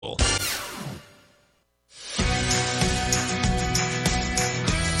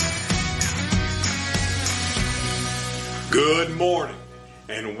Good morning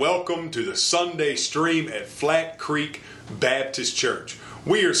and welcome to the Sunday stream at Flat Creek Baptist Church.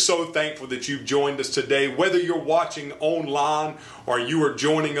 We are so thankful that you've joined us today, whether you're watching online or you are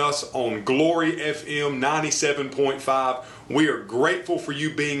joining us on Glory FM 97.5. We are grateful for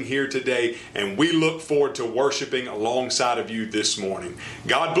you being here today, and we look forward to worshiping alongside of you this morning.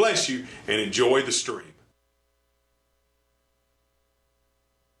 God bless you and enjoy the stream.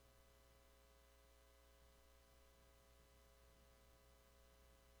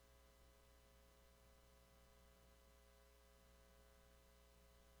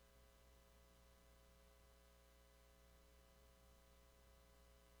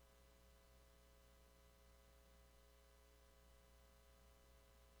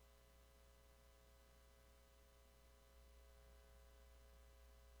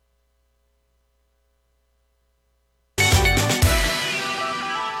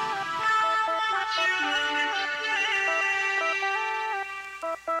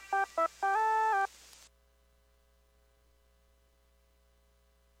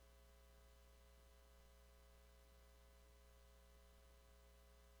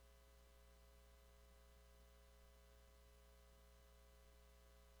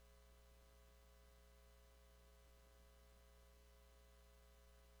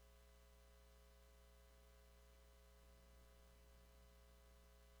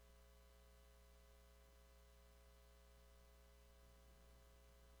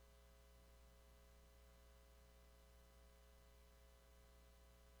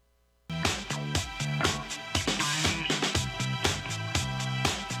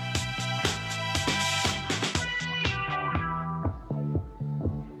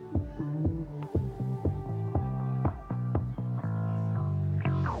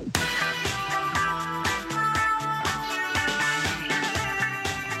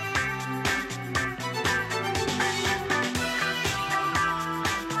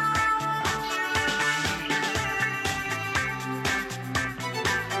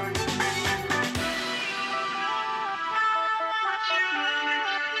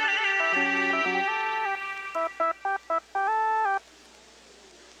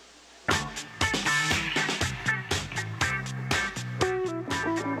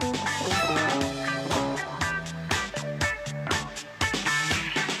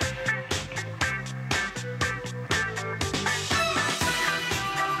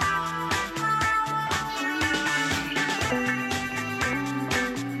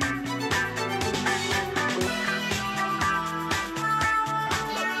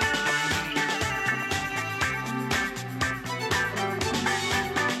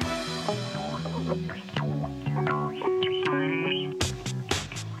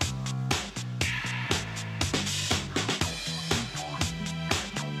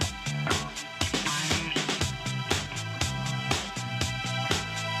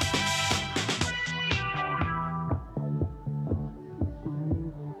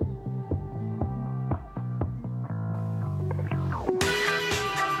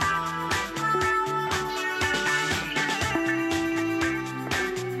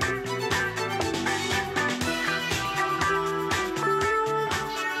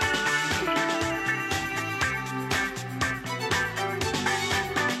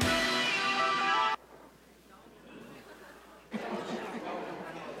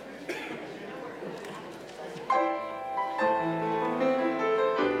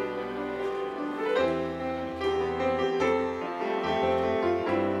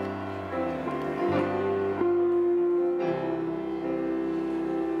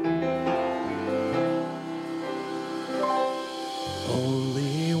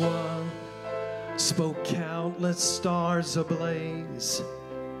 Spoke countless stars ablaze.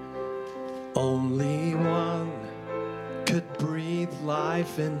 Only one could breathe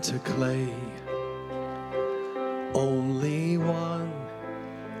life into clay. Only one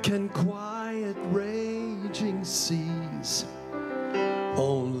can quiet raging seas.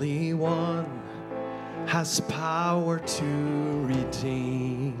 Only one has power to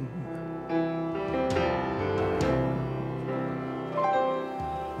redeem.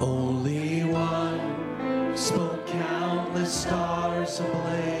 Only one spoke countless stars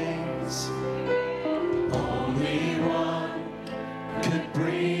ablaze. Only one could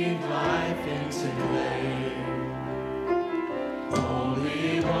breathe life into clay.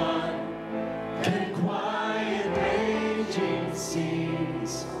 Only one can quiet raging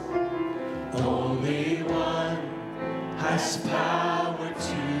seas. Only one has power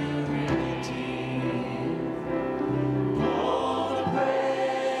to redeem. All the praise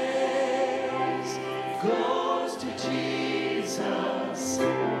goes to Jesus.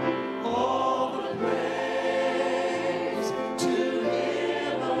 All the praise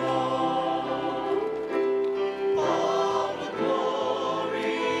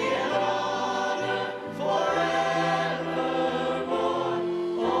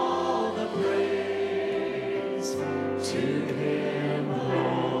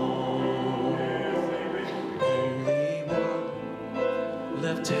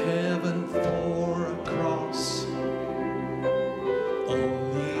left heaven for a cross.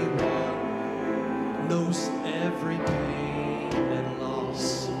 Only one knows every pain and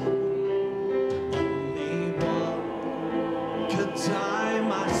loss. Only one could die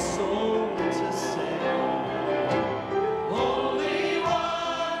my soul to save. Only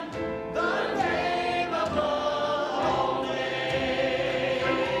one, the name above all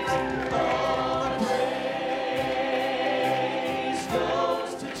names. All the praise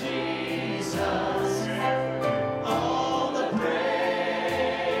goes to Jesus. All the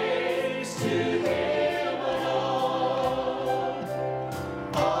praise to Him alone.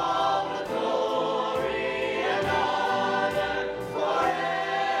 All the glory and honor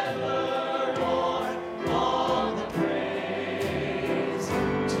forevermore. All the praise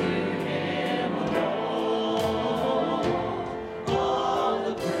to Him alone. All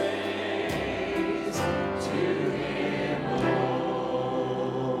the praise to Him alone.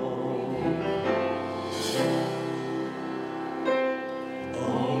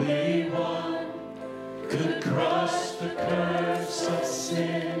 Only one could crush the curse of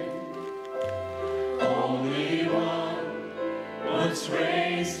sin. Only one was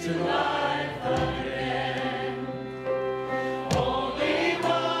raised to life again. Only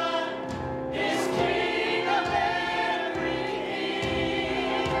one is King of every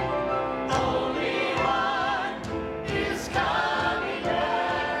king. Only one is coming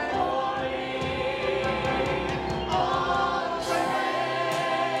back for me. All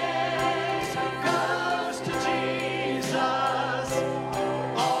praise goes to Jesus.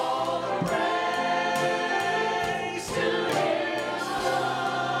 All the praise to Him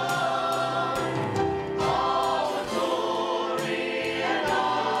alone. All the glory and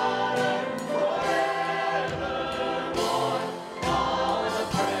honor forevermore. All the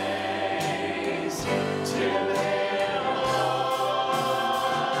praise to Him alone.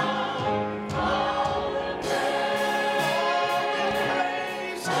 All the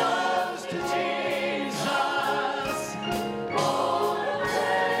praise goes to Jesus. All the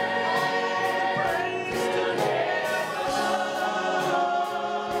praise to Him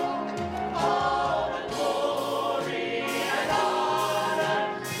alone. All the glory and honor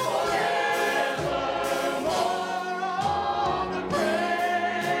forevermore. All the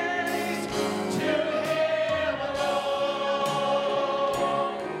praise to Him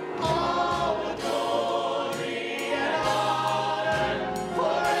alone. All the glory and honor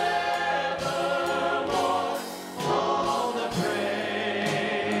forevermore. All the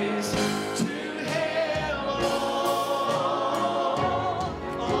praise to Him alone.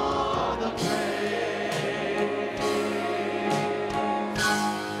 All the praise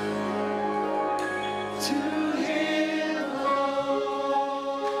to Him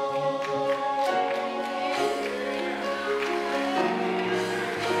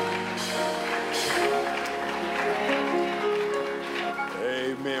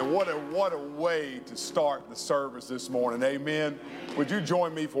Amen. What a way to start the service this morning. Amen. Would you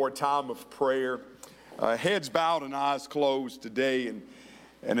join me for a time of prayer? Heads bowed and eyes closed today. And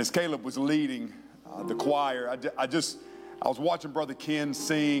as Caleb was leading the choir, I was watching Brother Ken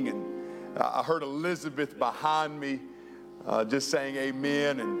sing, and I heard Elizabeth behind me just saying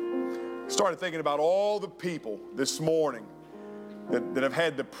amen, and started thinking about all the people this morning that have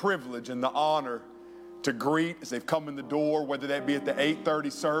had the privilege and the honor to greet as they've come in the door, whether that be at the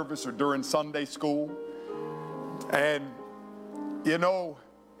 8:30 service or during Sunday school. And, you know,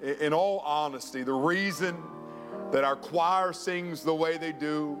 in all honesty, the reason that our choir sings the way they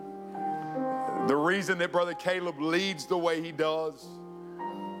do, the reason that Brother Caleb leads the way he does,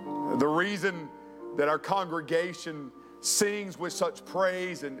 the reason that our congregation sings with such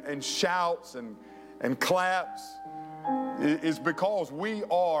praise and shouts and claps is because we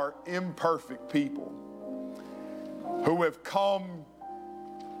are imperfect people who have come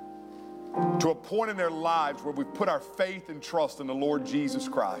to a point in their lives where we've put our faith and trust in the Lord Jesus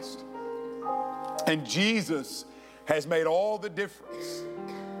Christ. And Jesus has made all the difference.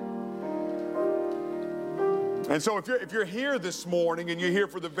 And so if you're here this morning and you're here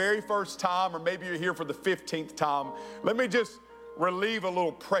for the very first time, or maybe you're here for the 15th time, let me just relieve a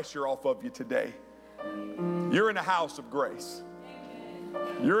little pressure off of you today. You're in a house of grace.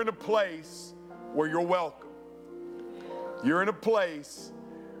 You're in a place where you're welcome. You're in a place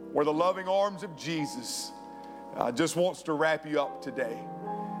where the loving arms of Jesus just wants to wrap you up today.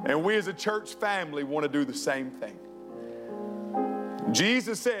 And we as a church family want to do the same thing.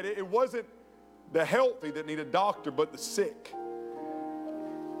 Jesus said it wasn't the healthy that need a doctor, but the sick.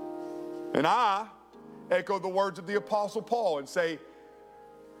 And I echo the words of the Apostle Paul and say,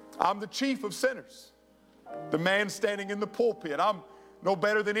 I'm the chief of sinners, the man standing in the pulpit. I'm no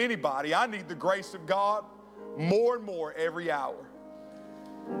better than anybody, I need the grace of God more and more every hour.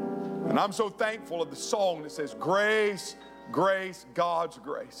 And I'm so thankful of the song that says, grace, grace, God's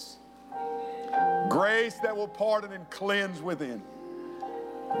grace. Grace that will pardon and cleanse within.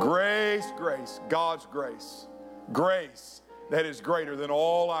 Grace, grace, God's grace. Grace that is greater than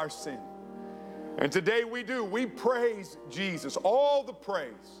all our sin. And today we praise Jesus. All the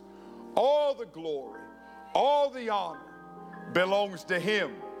praise, all the glory, all the honor belongs to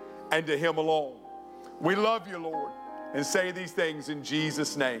Him and to Him alone. We love you, Lord, and say these things in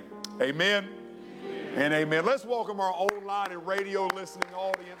Jesus' name. Amen and amen. Let's welcome our online and radio listening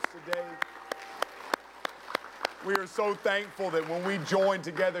audience today. We are so thankful that when we join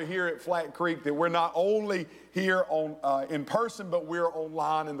together here at Flat Creek, that we're not only here in person, but we're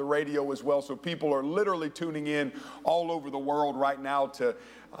online and the radio as well. So people are literally tuning in all over the world right now to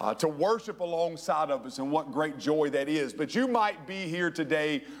worship alongside of us, and what great joy that is. But you might be here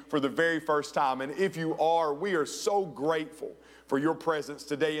today for the very first time, and if you are, we are so grateful for your presence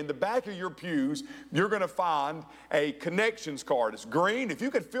today. In the back of your pews, you're going to find a connections card. It's green. If you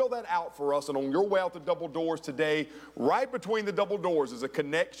could fill that out for us, and on your way out the double doors today, right between the double doors is a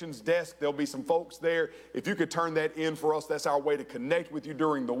connections desk. There'll be some folks there. If you could turn that in for us, that's our way to connect with you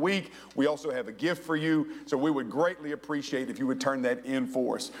during the week. We also have a gift for you, so we would greatly appreciate if you would turn that in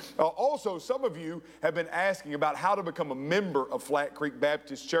for us. Also, some of you have been asking about how to become a member of Flat Creek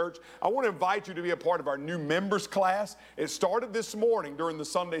Baptist Church. I want to invite you to be a part of our new members class. It started this morning during the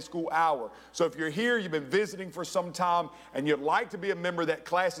Sunday school hour. So if you're here, you've been visiting for some time, and you'd like to be a member, that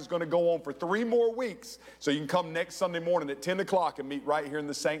class is going to go on for 3 more weeks. So you can come next Sunday morning at 10 o'clock and meet right here in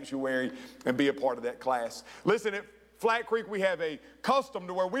the sanctuary and be a part of that class. Listen, at Flat Creek, we have a custom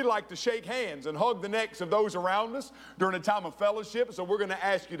to where we like to shake hands and hug the necks of those around us during a time of fellowship. So we're going to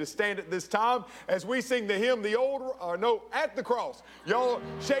ask you to stand at this time as we sing the hymn, At the Cross. Y'all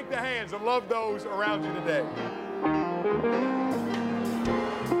shake the hands and love those around you today.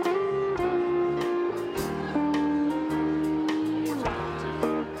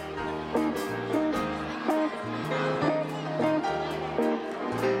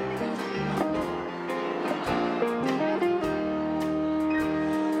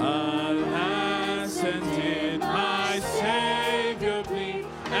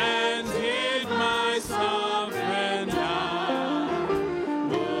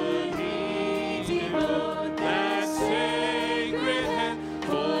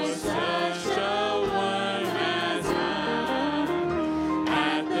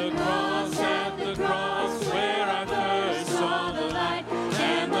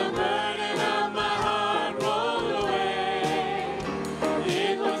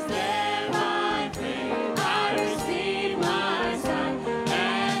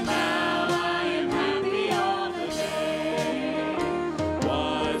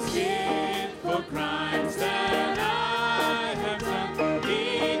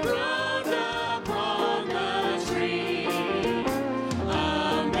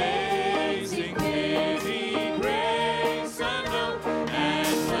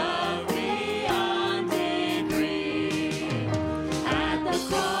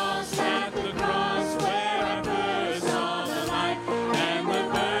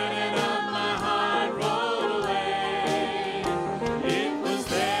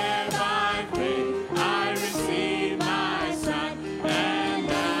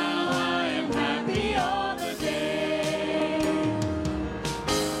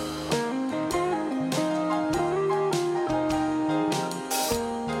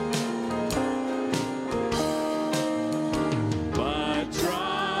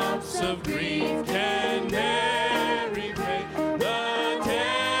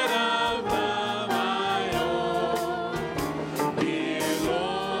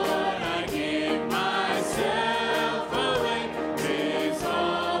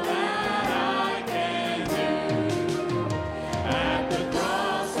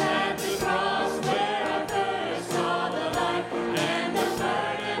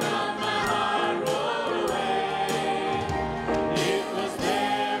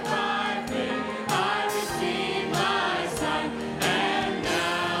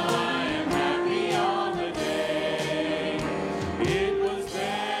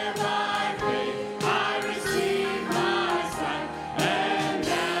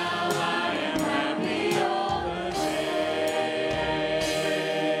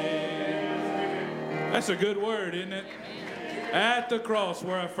 That's a good word, isn't it? At the cross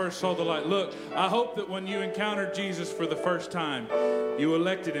where I first saw the light. Look, I hope that when you encountered Jesus for the first time, you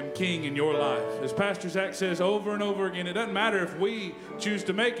elected him king in your life. As Pastor Zach says over and over again, it doesn't matter if we choose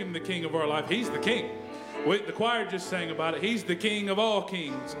to make him the king of our life. He's the king. The choir just sang about it. He's the King of all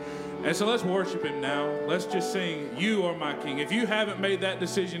kings. And so let's worship him now. Let's just sing, "You are my King." If you haven't made that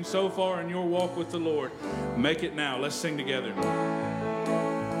decision so far in your walk with the Lord, make it now. Let's sing together.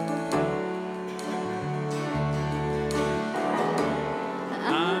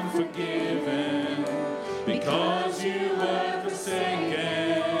 I'm forgiven because you were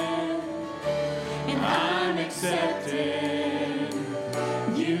forsaken, and I'm accepted.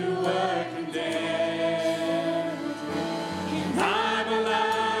 You were condemned, and I'm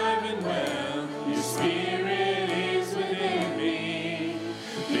alive and well. Your spirit is within me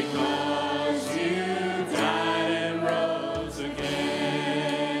because you died and rose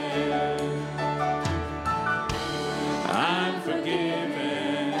again. I'm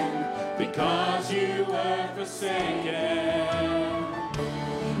forgiven because you were forsaken.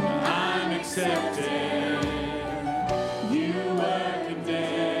 I'm accepted. You were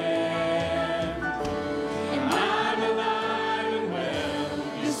condemned. And I'm alive and well.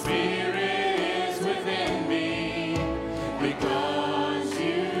 Your spirit is within me because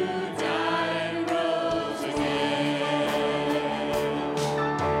you died and rose again.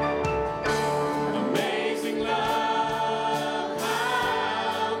 Amazing love,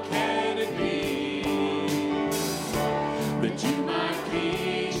 how can it be that you, my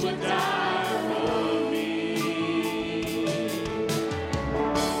King, would die for me?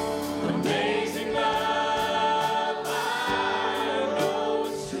 Amazing love, I know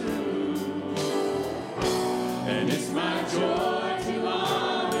it's true, and it's my joy to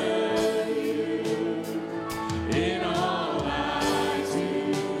honor you in all I do.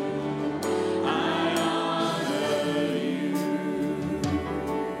 I honor you.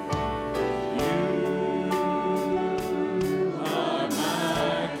 You are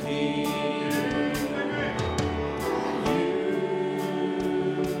my King.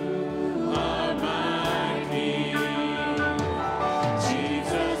 You are my King.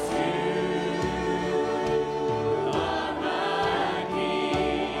 Jesus, you are my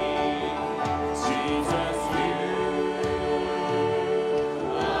King. Jesus, you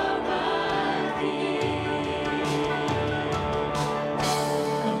are my King.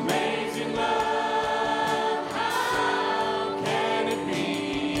 Amazing love, how can it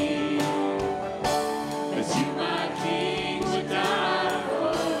be that you, my King, would die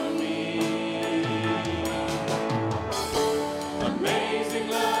for me? Amazing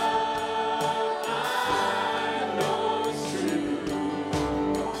love, I know it's true,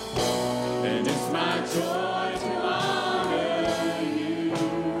 and it's my joy to honor you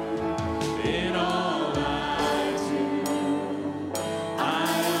in all I do. I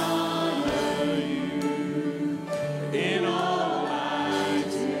honor you in all I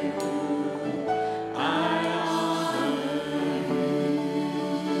do. I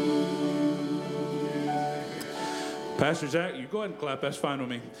Pastor Zach, you go ahead and clap. That's fine with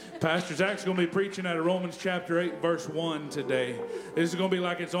me. Pastor Zach's going to be preaching out of Romans chapter 8, verse 1 today. This is going to be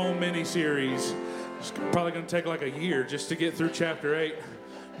like its own mini-series. It's probably going to take like a year just to get through chapter 8,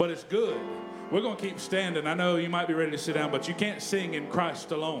 but it's good. We're going to keep standing. I know you might be ready to sit down, but you can't sing in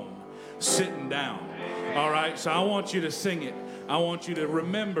Christ alone, sitting down. All right, so I want you to sing it. I want you to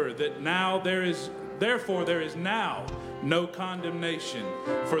remember that now therefore there is now no condemnation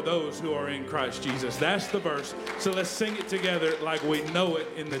for those who are in Christ Jesus. That's the verse. So let's sing it together like we know it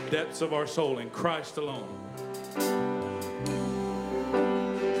in the depths of our soul, in Christ alone.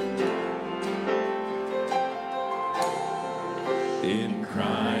 In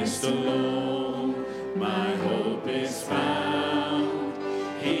Christ alone, my hope is found.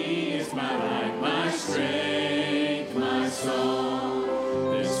 He is my life, my strength, my song.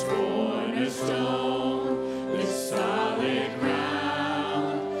 This cornerstone, this solid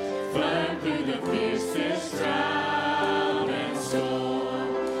ground, firm through the fiercest drought and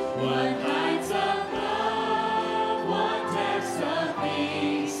storm. What heights of love, what depths of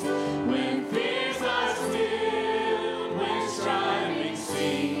peace, when fears are stilled, when striving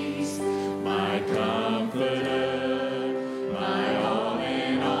cease. My comforter, my all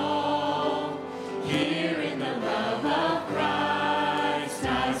in all, here in the love of Christ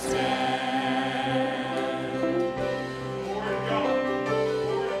I stand.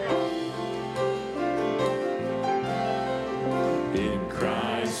 In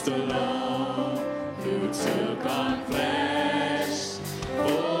Christ alone.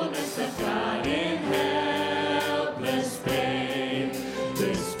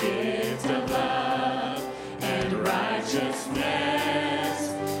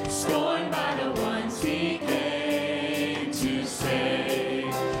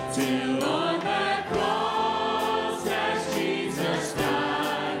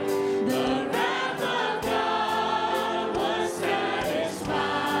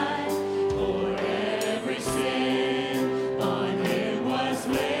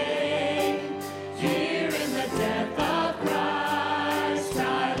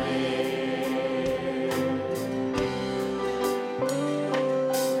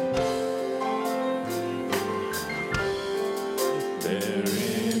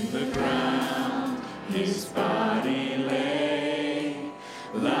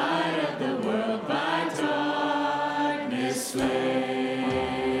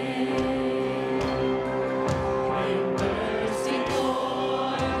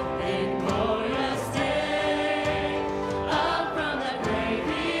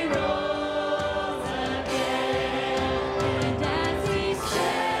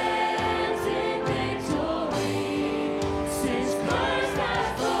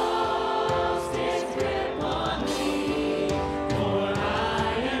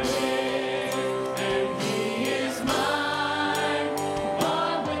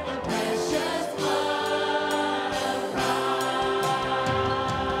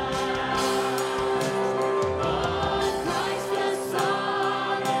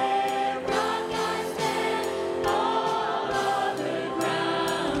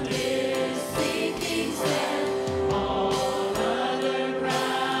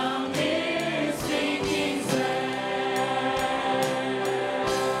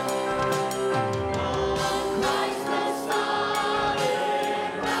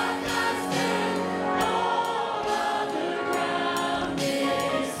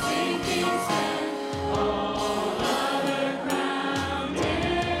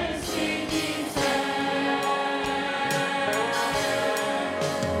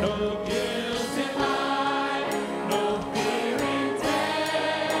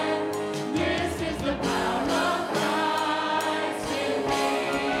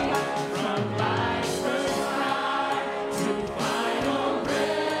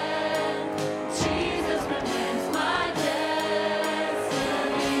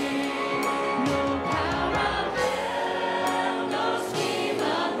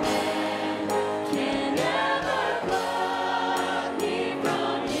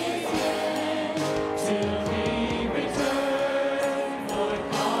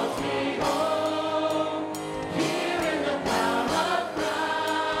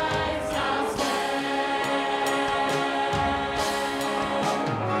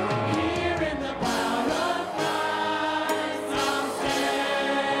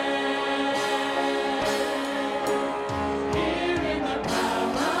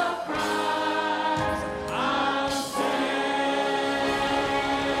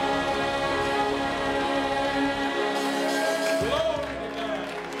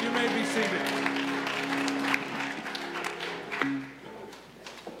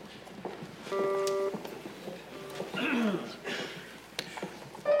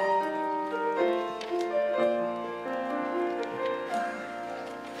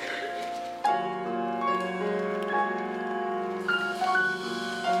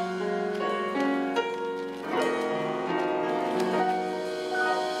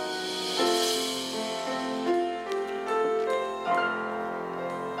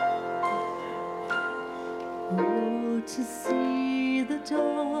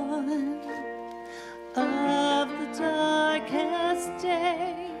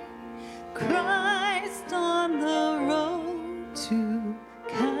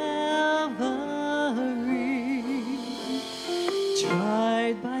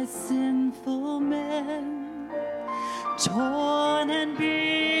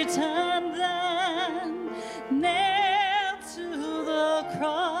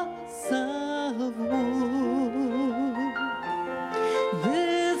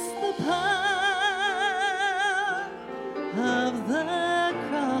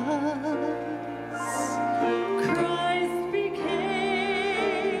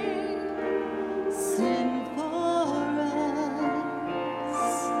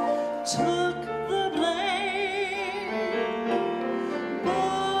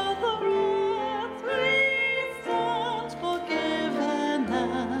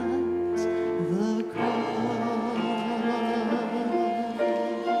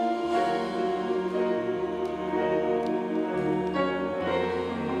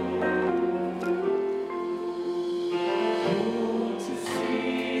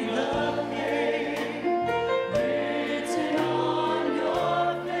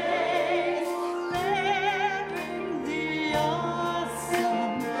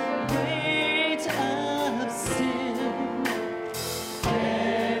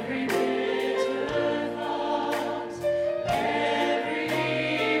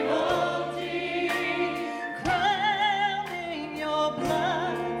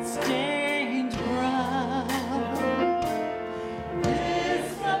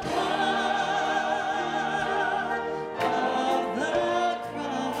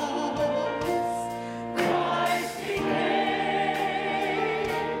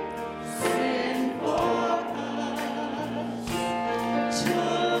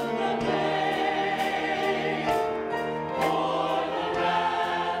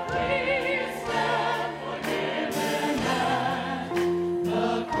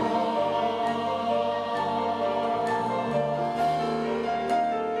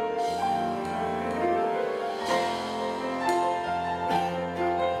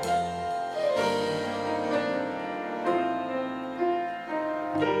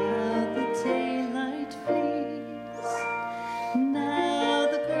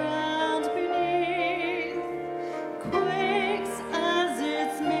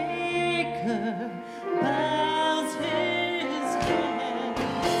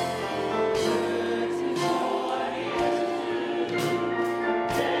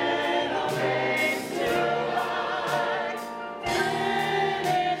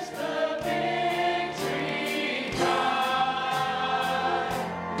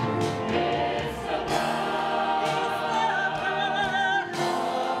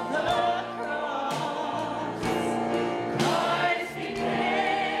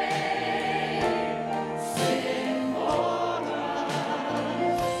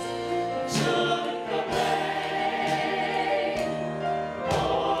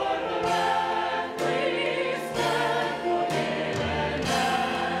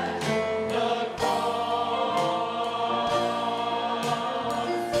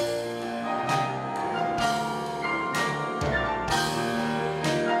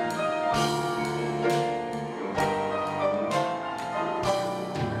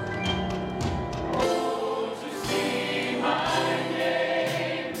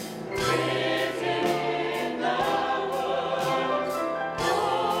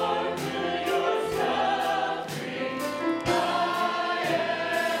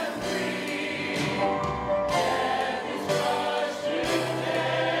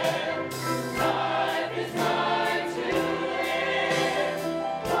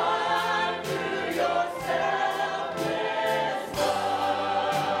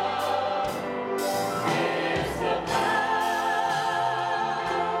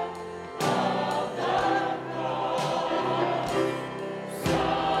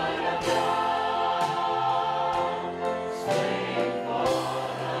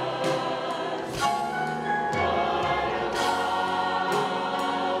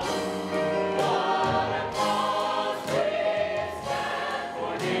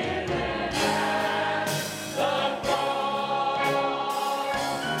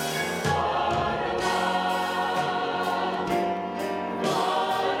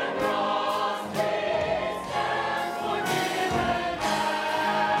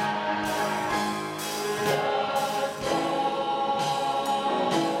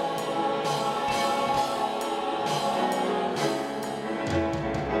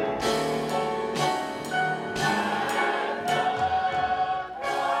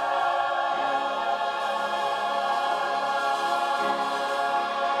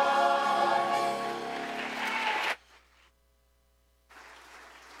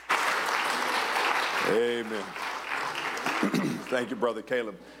 Amen. Thank you, Brother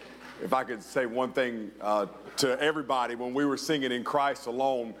Caleb. If I could say one thing to everybody, when we were singing In Christ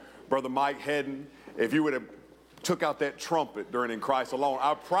Alone, Brother Mike Hedden, if you would have took out that trumpet during In Christ Alone,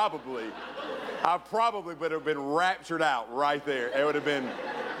 I probably would have been raptured out right there. It would have been,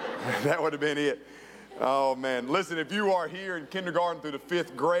 that would have been it. Oh, man. Listen, if you are here in kindergarten through the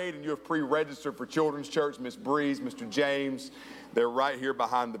 5th grade and you have pre-registered for Children's Church, Miss Breeze, Mr. James, they're right here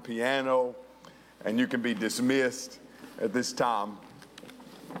behind the piano, and you can be dismissed at this time.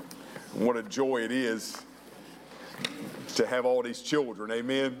 What a joy it is to have all these children.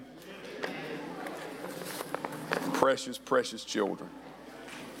 Amen. Precious, precious children.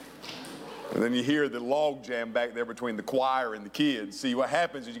 And then you hear the log jam back there between the choir and the kids. See, what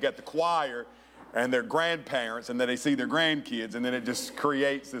happens is you got the choir and their grandparents, and then they see their grandkids, and then it just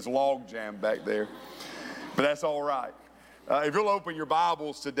creates this log jam back there. But that's all right. If you'll open your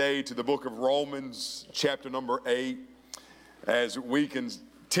Bibles today to the book of Romans, chapter number 8, as we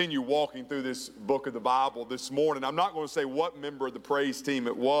continue walking through this book of the Bible this morning. I'm not going to say what member of the praise team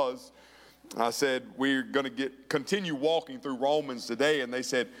it was. I said, we're going to continue walking through Romans today, and they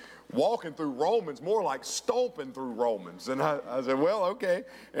said, walking through Romans, more like stomping through Romans. And I said, well, okay.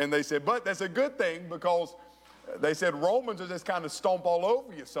 And they said, but that's a good thing, because they said Romans will just kind of stomp all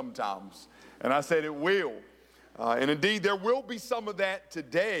over you sometimes. And I said, it will. And indeed, there will be some of that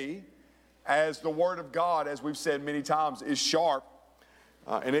today, as the Word of God, as we've said many times, is sharp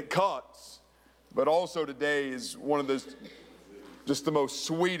and it cuts. But also today is one of those, just the most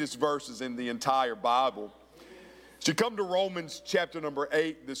sweetest verses in the entire Bible. As you come to Romans chapter number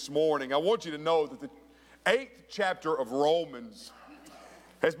 8 this morning, I want you to know that the 8th chapter of Romans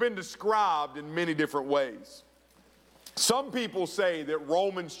has been described in many different ways. Some people say that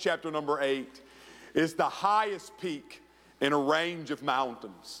Romans chapter number 8 is the highest peak in a range of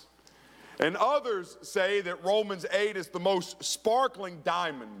mountains. And others say that Romans 8 is the most sparkling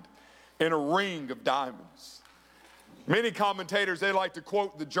diamond in a ring of diamonds. Many commentators, they like to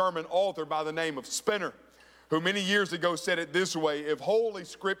quote the German author by the name of Spinner, who many years ago said it this way: if Holy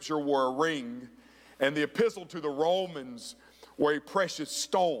Scripture were a ring and the epistle to the Romans were a precious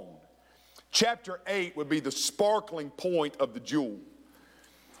stone, chapter 8 would be the sparkling point of the jewel.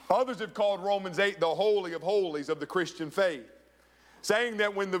 Others have called Romans 8 the holy of holies of the Christian faith, saying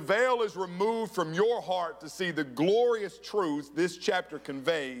that when the veil is removed from your heart to see the glorious truth this chapter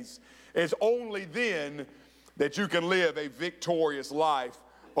conveys, it's only then that you can live a victorious life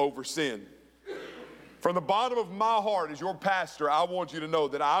over sin. From the bottom of my heart, as your pastor, I want you to know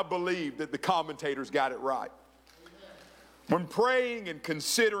that I believe that the commentators got it right. When praying and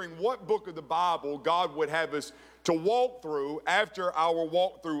considering what book of the Bible God would have us to walk through after our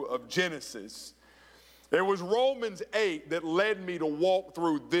walkthrough of Genesis, it was Romans 8 that led me to walk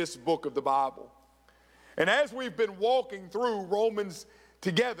through this book of the Bible. And as we've been walking through Romans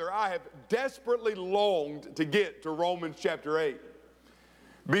together, I have desperately longed to get to Romans chapter 8.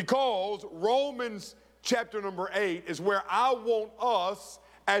 Because Romans chapter number 8 is where I want us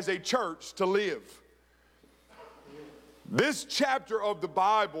as a church to live. This chapter of the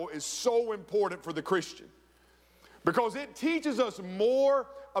Bible is so important for the Christian because it teaches us more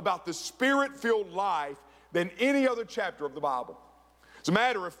about the Spirit-filled life than any other chapter of the Bible. As a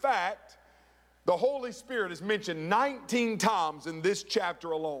matter of fact, the Holy Spirit is mentioned 19 times in this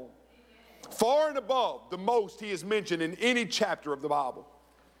chapter alone. Far and above the most he is mentioned in any chapter of the Bible.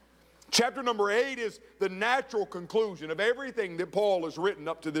 Chapter number 8 is the natural conclusion of everything that Paul has written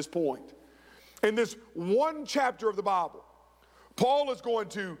up to this point. In this one chapter of the Bible, Paul is going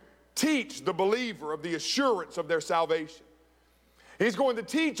to teach the believer of the assurance of their salvation. He's going to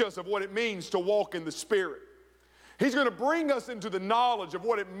teach us of what it means to walk in the Spirit. He's going to bring us into the knowledge of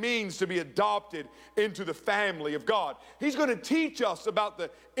what it means to be adopted into the family of God. He's going to teach us about the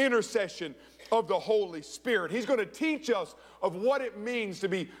intercession of the Holy Spirit. He's going to teach us of what it means to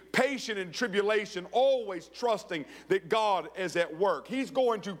be patient in tribulation, always trusting that God is at work. He's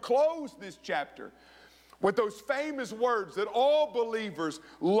going to close this chapter with those famous words that all believers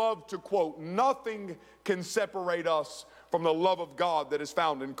love to quote: nothing can separate us from the love of God that is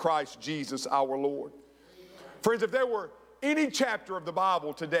found in Christ Jesus our Lord. Friends, if there were any chapter of the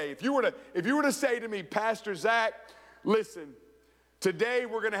Bible today, if you were to say to me, Pastor Zach, listen, today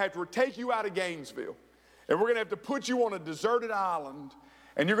we're going to have to take you out of Gainesville and we're going to have to put you on a deserted island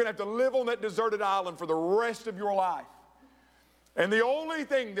and you're going to have to live on that deserted island for the rest of your life. And the only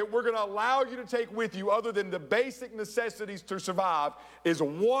thing that we're going to allow you to take with you other than the basic necessities to survive is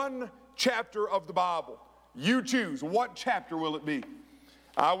one chapter of the Bible. You choose. What chapter will it be?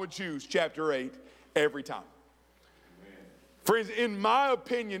 I would choose chapter 8 every time. Friends, in my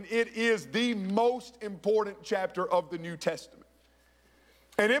opinion, it is the most important chapter of the New Testament.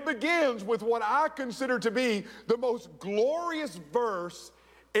 And it begins with what I consider to be the most glorious verse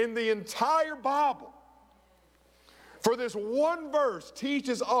in the entire Bible. For this one verse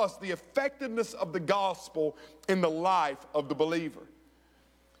teaches us the effectiveness of the gospel in the life of the believer.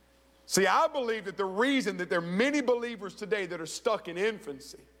 See, I believe that the reason that there are many believers today that are stuck in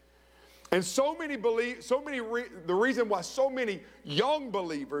infancy, and the reason why so many young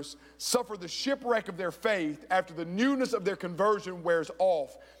believers suffer the shipwreck of their faith after the newness of their conversion wears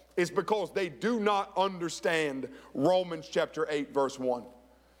off is because they do not understand Romans chapter 8 verse 1.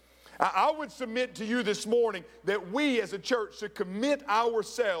 I would submit to you this morning that we as a church should commit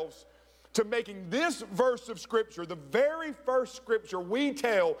ourselves to making this verse of Scripture the very first Scripture we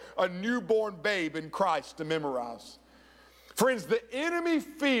tell a newborn babe in Christ to memorize. Friends, the enemy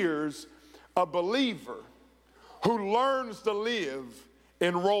fears a believer who learns to live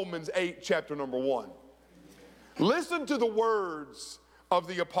in Romans 8 chapter number 1. Listen to the words of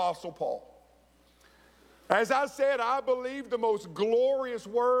the Apostle Paul. As I said, I believe the most glorious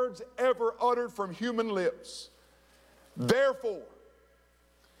words ever uttered from human lips. Therefore,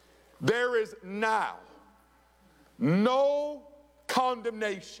 there is now no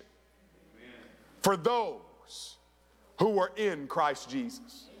condemnation for those who are in Christ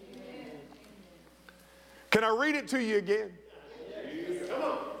Jesus. Can I read it to you again?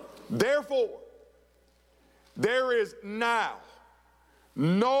 Therefore, there is now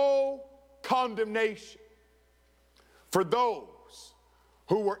no condemnation for those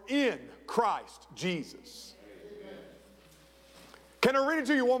who are in Christ Jesus. Can I read it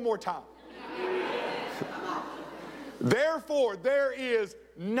to you one more time? Therefore, there is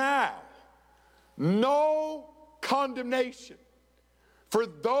now no condemnation for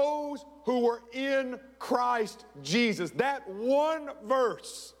those who are in Christ Jesus. That one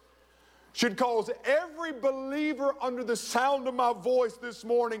verse should cause every believer under the sound of my voice this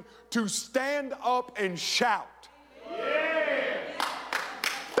morning to stand up and shout. Yeah.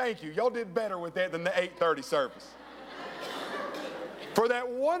 Thank you. Y'all did better with that than the 8:30 service. For that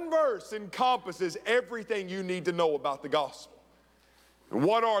one verse encompasses everything you need to know about the gospel. And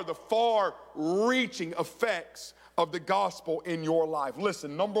what are the far-reaching effects of the gospel in your life?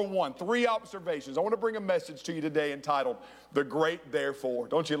 Listen, number one, 3 observations. I want to bring a message to you today entitled, The Great Therefore.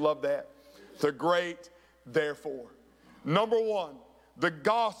 Don't you love that? The Great Therefore. Number one, the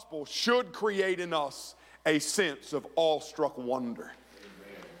gospel should create in us a sense of awestruck wonder.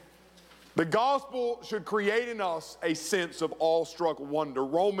 The gospel should create in us a sense of awestruck wonder.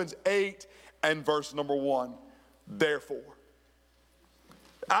 Romans 8 and verse number 1, therefore.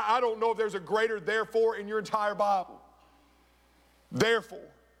 I don't know if there's a greater therefore in your entire Bible.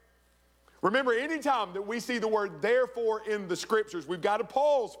 Therefore. Remember, anytime that we see the word therefore in the scriptures, we've got to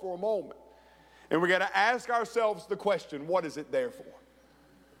pause for a moment. And we've got to ask ourselves the question, what is it there for?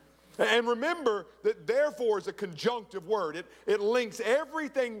 And remember that therefore is a conjunctive word. It links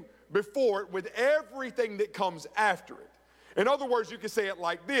everything before it with everything that comes after it. In other words, you can say it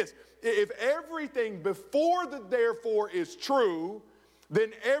like this. If everything before the therefore is true,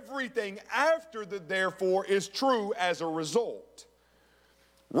 then everything after the therefore is true as a result.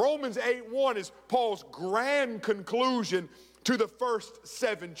 Romans 8:1 is Paul's grand conclusion to the first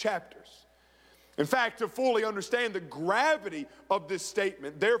 7 chapters. In fact, to fully understand the gravity of this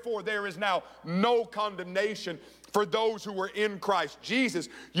statement, therefore there is now no condemnation for those who are in Christ Jesus,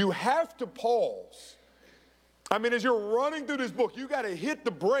 you have to pause. I mean, as you're running through this book, you got to hit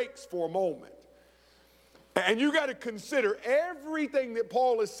the brakes for a moment. And you got to consider everything that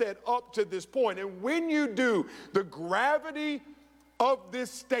Paul has said up to this point. And when you do, the gravity of this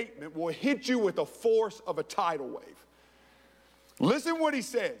statement will hit you with the force of a tidal wave. Listen what he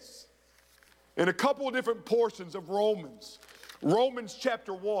says in a couple of different portions of Romans. Romans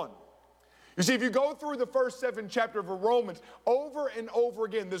chapter 1. You see, if you go through the first 7 chapters of Romans, over and over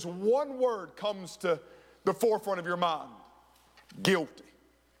again, this one word comes to the forefront of your mind. Guilty.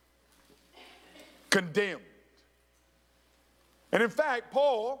 Condemned. And in fact,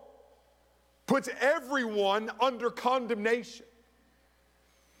 Paul puts everyone under condemnation.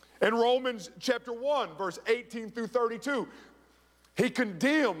 In Romans chapter 1, verse 18 through 32, he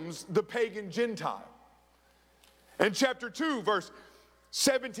condemns the pagan Gentile. In chapter 2, verse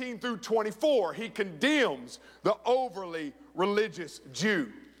 17 through 24, he condemns the overly religious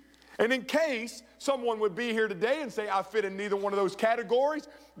Jew. And in case someone would be here today and say, I fit in neither one of those categories,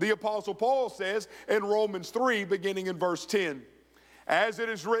 the Apostle Paul says in Romans 3, beginning in verse 10, as it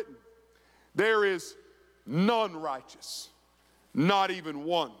is written, there is none righteous, not even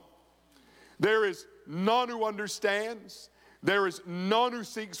one. There is none who understands. There is none who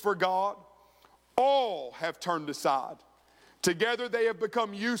seeks for God. All have turned aside. Together they have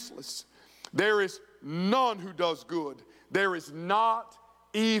become useless. There is none who does good. There is not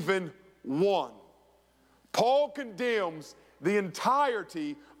even one. Paul condemns the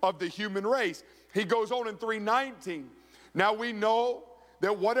entirety of the human race. He goes on in 3:19. Now we know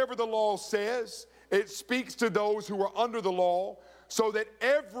that whatever the law says, it speaks to those who are under the law, so that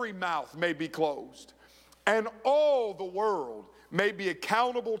every mouth may be closed, and all the world may be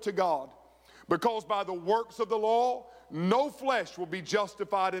accountable to God. Because by the works of the law, no flesh will be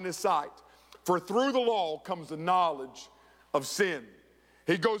justified in his sight. For through the law comes the knowledge of sin.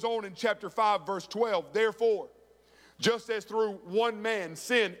 He goes on in chapter 5, verse 12, therefore, just as through one man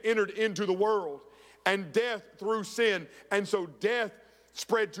sin entered into the world, and death through sin, and so death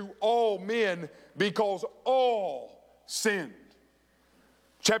spread to all men because all sinned.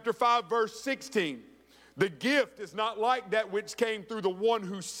 Chapter 5, verse 16, the gift is not like that which came through the one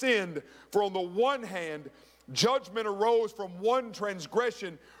who sinned. For on the one hand, judgment arose from one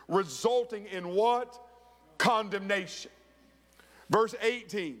transgression, resulting in what? Condemnation. Verse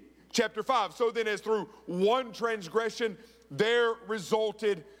 18, chapter 5, so then as through one transgression, there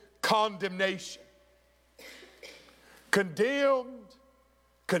resulted condemnation. Condemned,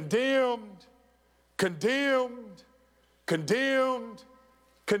 condemned, condemned, condemned,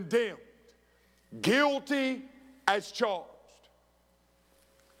 condemned. Guilty as charged.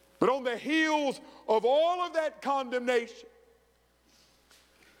 But on the heels of all of that condemnation,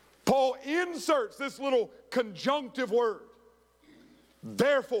 Paul inserts this little conjunctive word.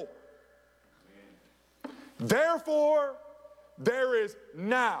 Therefore. Therefore, there is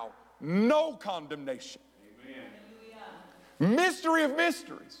now no condemnation. Amen. Mystery of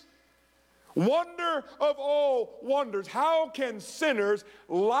mysteries. Wonder of all wonders. How can sinners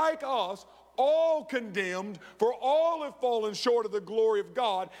like us, all condemned, for all have fallen short of the glory of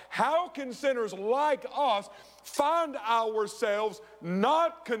God, how can sinners like us find ourselves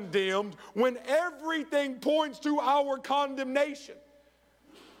not condemned when everything points to our condemnation?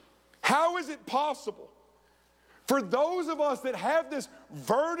 How is it possible for those of us that have this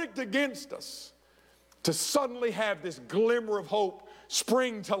verdict against us to suddenly have this glimmer of hope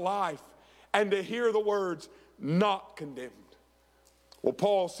spring to life and to hear the words, not condemned? Well,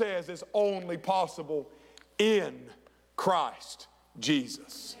 Paul says it's only possible in Christ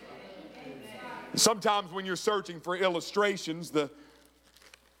Jesus. Sometimes when you're searching for illustrations, the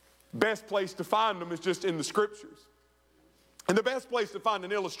best place to find them is just in the scriptures. And the best place to find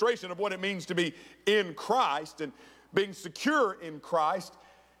an illustration of what it means to be in Christ and being secure in Christ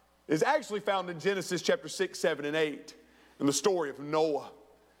is actually found in Genesis chapter 6, 7, and 8 in the story of Noah.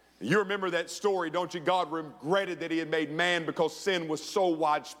 You remember that story, don't you? God regretted that he had made man because sin was so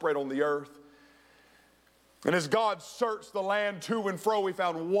widespread on the earth. And as God searched the land to and fro, he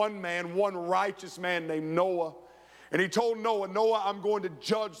found one man, one righteous man named Noah. And he told Noah, Noah, I'm going to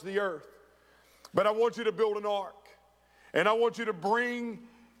judge the earth, but I want you to build an ark. And I want you to bring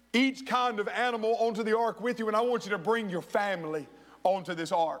each kind of animal onto the ark with you, and I want you to bring your family onto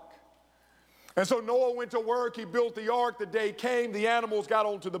this ark. And so Noah went to work, he built the ark, the day came, the animals got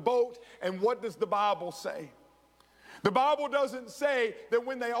onto the boat, and what does the Bible say? The Bible doesn't say that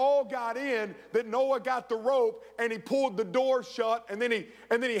when they all got in, that Noah got the rope and he pulled the door shut and then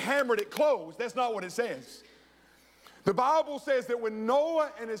he hammered it closed. That's not what it says. The Bible says that when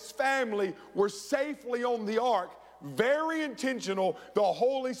Noah and his family were safely on the ark, very intentional, the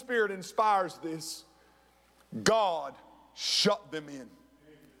Holy Spirit inspires this, God shut them in.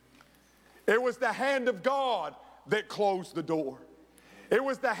 It was the hand of God that closed the door. It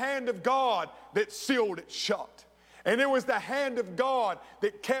was the hand of God that sealed it shut. And it was the hand of God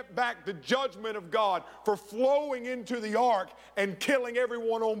that kept back the judgment of God for flowing into the ark and killing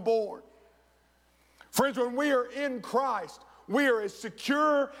everyone on board. Friends, when we are in Christ, we are as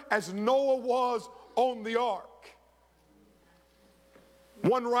secure as Noah was on the ark.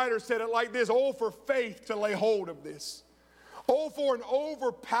 One writer said it like this, oh, for faith to lay hold of this. Oh, for an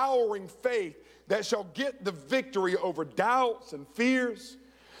overpowering faith that shall get the victory over doubts and fears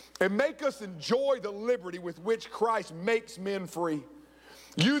and make us enjoy the liberty with which Christ makes men free.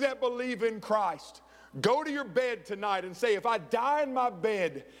 You that believe in Christ, go to your bed tonight and say, if I die in my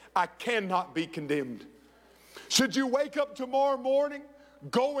bed, I cannot be condemned. Should you wake up tomorrow morning,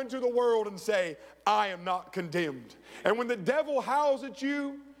 go into the world and say, I am not condemned. And when the devil howls at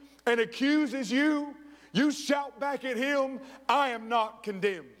you and accuses you, you shout back at him, I am not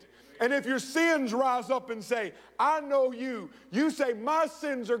condemned. And if your sins rise up and say, I know you, you say, my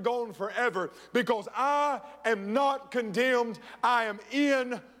sins are gone forever because I am not condemned. I am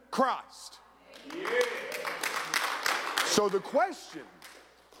in Christ. Yeah. So the question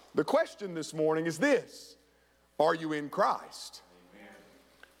this morning is this: are you in Christ?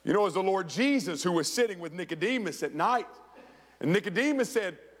 You know, it was the Lord Jesus who was sitting with Nicodemus at night. And Nicodemus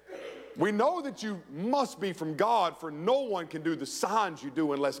said, we know that you must be from God, for no one can do the signs you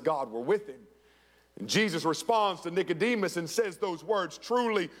do unless God were with him. And Jesus responds to Nicodemus and says those words,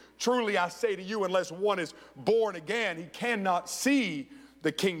 truly, truly I say to you, unless one is born again, he cannot see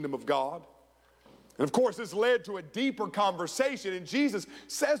the kingdom of God. And of course, this led to a deeper conversation, and Jesus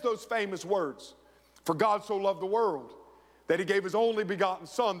says those famous words, for God so loved the world, that he gave his only begotten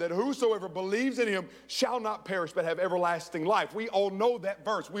Son, that whosoever believes in him shall not perish but have everlasting life. We all know that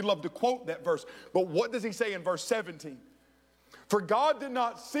verse. We love to quote that verse. But what does he say in verse 17? For God did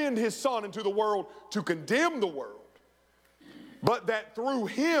not send his Son into the world to condemn the world, but that through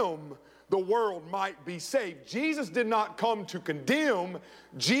him the world might be saved. Jesus did not come to condemn.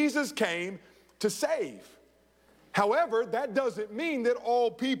 Jesus came to save. However, that doesn't mean that all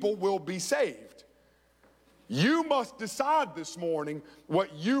people will be saved. You must decide this morning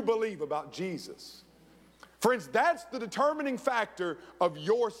what you believe about Jesus. Friends, that's the determining factor of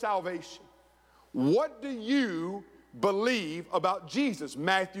your salvation. What do you believe about Jesus?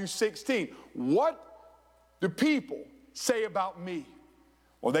 Matthew 16. What do people say about me?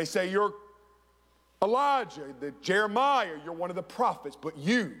 Well, they say you're Elijah, Jeremiah, you're one of the prophets, but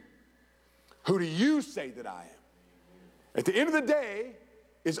you, who do you say that I am? At the end of the day,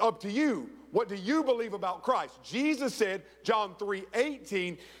 it's up to you. What do you believe about Christ? Jesus said, John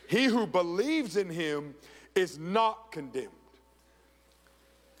 3:18, he who believes in him is not condemned.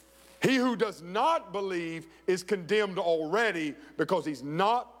 He who does not believe is condemned already because he's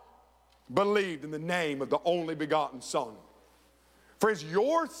not believed in the name of the only begotten Son. Friends,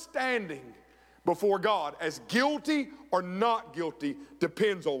 your standing before God as guilty or not guilty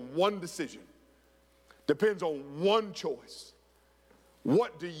depends on one decision, depends on one choice.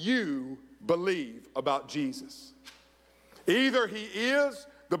 What do you believe about Jesus? Either he is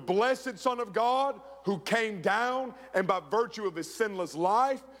the blessed Son of God who came down and by virtue of his sinless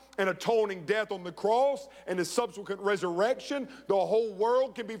life and atoning death on the cross and his subsequent resurrection, the whole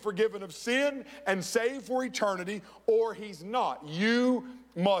world can be forgiven of sin and saved for eternity, or he's not. You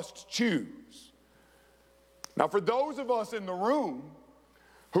must choose. Now, for those of us in the room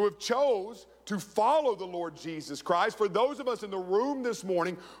who have chose to follow the Lord Jesus Christ, for those of us in the room this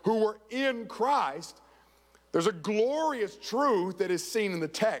morning who are in Christ, there's a glorious truth that is seen in the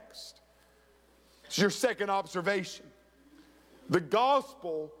text. It's your second observation. The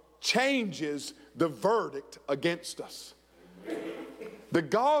gospel changes the verdict against us. The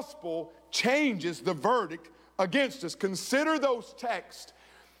gospel changes the verdict against us. Consider those texts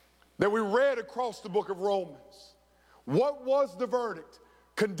that we read across the book of Romans. What was the verdict?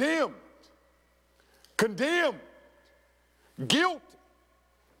 Condemned. Condemned. Guilty.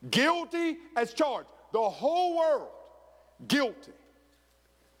 Guilty as charged. The whole world guilty.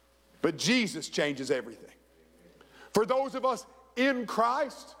 But Jesus changes everything. For those of us in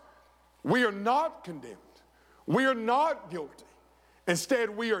Christ, we are not condemned. We are not guilty. Instead,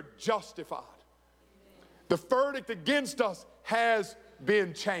 we are justified. The verdict against us has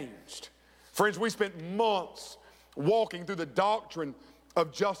been changed. Friends, we spent months walking through the doctrine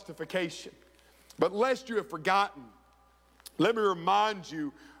of justification. But lest you have forgotten, let me remind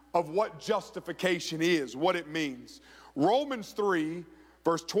you of what justification is, what it means. Romans 3,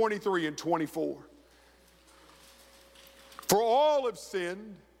 verse 23 and 24. For all have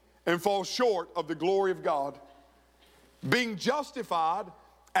sinned and fall short of the glory of God, being justified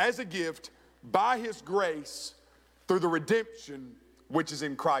as a gift by his grace through the redemption which is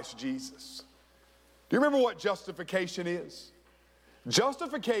in Christ Jesus. Do you remember what justification is?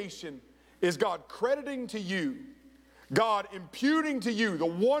 Justification is God crediting to you, God imputing to you, the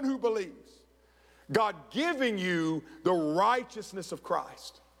one who believes, God giving you the righteousness of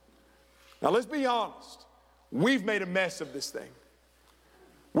Christ. Now let's be honest. We've made a mess of this thing.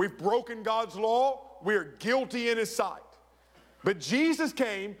 We've broken God's law. We're guilty in his sight. But Jesus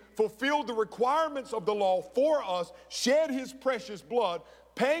came, fulfilled the requirements of the law for us, shed his precious blood,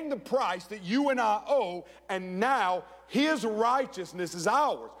 paying the price that you and I owe, and now his righteousness is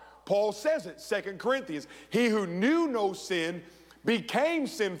ours. Paul says it, 2 Corinthians, he who knew no sin became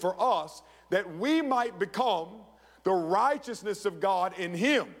sin for us, that we might become the righteousness of God in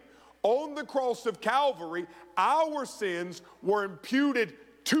him. On the cross of Calvary, our sins were imputed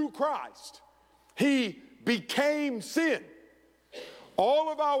to Christ. He became sin.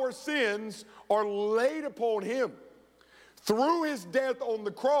 All of our sins are laid upon him. Through his death on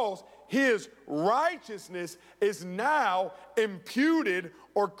the cross, his righteousness is now imputed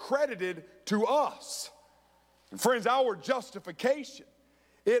or credited to us. Friends, our justification,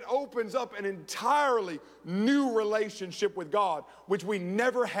 it opens up an entirely new relationship with God, which we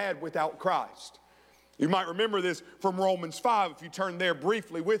never had without Christ. You might remember this from Romans 5, if you turn there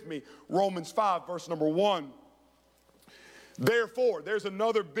briefly with me. Romans 5, verse number 1. Therefore, there's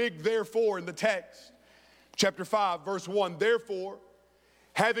another big therefore in the text. Chapter 5, verse 1. Therefore,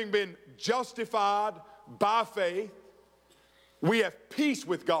 having been justified by faith, we have peace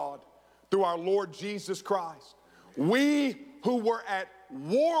with God through our Lord Jesus Christ. We who were at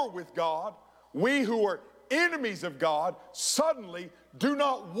war with God, we who were enemies of God, suddenly do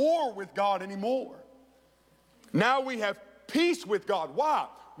not war with God anymore. Now we have peace with God. Why?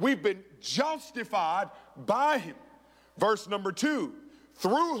 We've been justified by him. Verse number 2,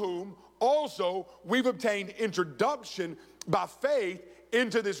 through whom also we've obtained introduction by faith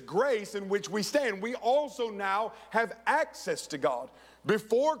into this grace in which we stand. We also now have access to God.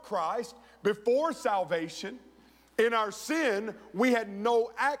 Before Christ, before salvation, in our sin, we had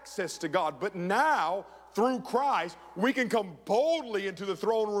no access to God. But now, through Christ, we can come boldly into the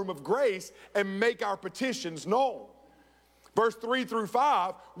throne room of grace and make our petitions known. Verse 3 through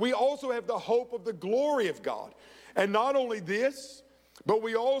 5, we also have the hope of the glory of God. And not only this, but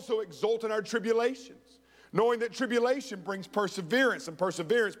we also exult in our tribulations, knowing that tribulation brings perseverance, and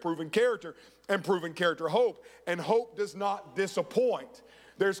perseverance proven character, and proven character hope. And hope does not disappoint.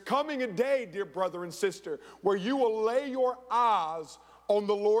 There's coming a day, dear brother and sister, where you will lay your eyes on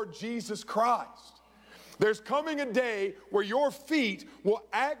the Lord Jesus Christ. There's coming a day where your feet will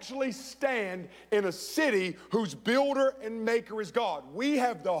actually stand in a city whose builder and maker is God. We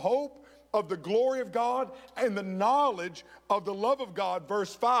have the hope of the glory of God and the knowledge of the love of God,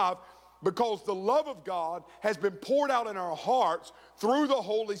 verse 5, because the love of God has been poured out in our hearts through the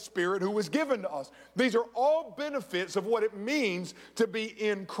Holy Spirit who was given to us. These are all benefits of what it means to be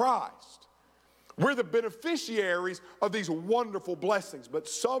in Christ. We're the beneficiaries of these wonderful blessings. But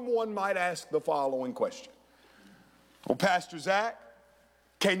someone might ask the following question. Well, Pastor Zach,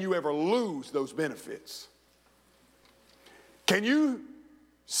 can you ever lose those benefits? Can you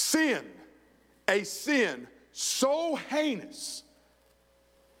a sin so heinous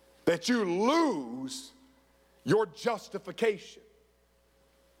that you lose your justification?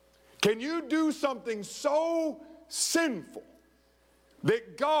 Can you do something so sinful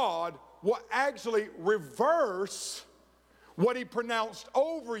that God will actually reverse what he pronounced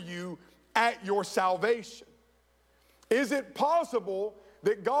over you at your salvation? Is it possible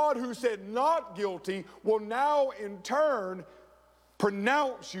that God, who said not guilty, will now in turn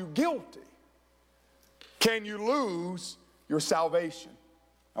pronounce you guilty? Can you lose your salvation?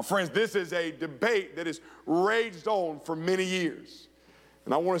 Now, friends, this is a debate that has raged on for many years,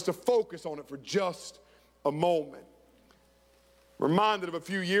 and I want us to focus on it for just a moment. Reminded of a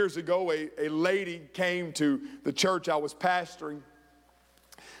few years ago, a lady came to the church I was pastoring.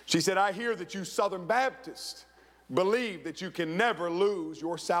 She said, "I hear that you Southern Baptists believe that you can never lose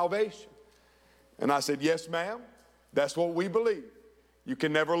your salvation." And I said, "Yes, ma'am, that's what we believe. You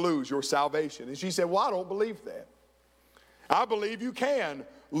can never lose your salvation." And she said, "Well, I don't believe that. I believe you can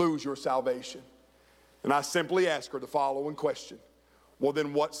lose your salvation." And I simply asked her the following question: "Well,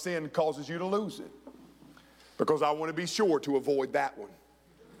 then what sin causes you to lose it? Because I want to be sure to avoid that one."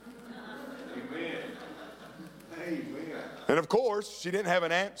 Amen. Amen. And of course, she didn't have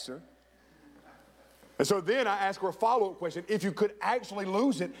an answer. And so then I asked her a follow-up question: if you could actually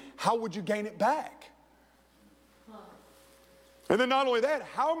lose it, how would you gain it back? And then not only that,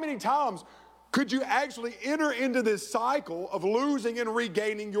 how many times could you actually enter into this cycle of losing and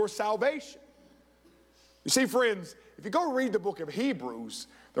regaining your salvation? You see, friends, if you go read the book of Hebrews,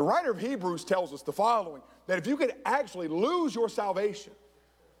 the writer of Hebrews tells us the following: that if you could actually lose your salvation,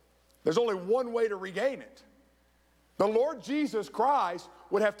 there's only one way to regain it. The Lord Jesus Christ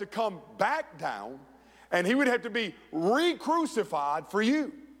would have to come back down, and he would have to be re-crucified for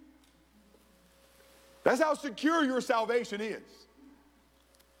you. That's how secure your salvation is.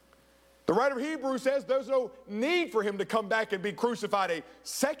 The writer of Hebrews says there's no need for him to come back and be crucified a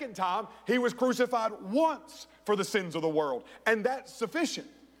second time. He was crucified once for the sins of the world, and that's sufficient.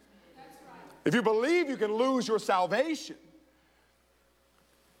 That's right. If you believe you can lose your salvation,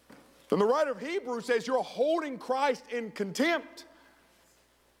 then the writer of Hebrews says you're holding Christ in contempt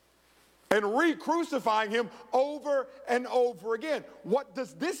and re-crucifying him over and over again. What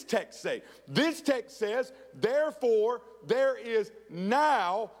does this text say? This text says, "Therefore there is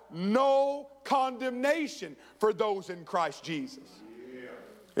now no condemnation for those in Christ Jesus." Yeah.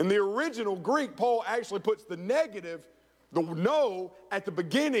 In the original Greek, Paul actually puts the negative, the no, at the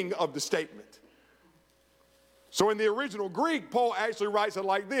beginning of the statement. So in the original Greek, Paul actually writes it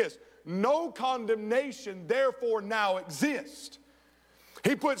like this: "No condemnation therefore now exists."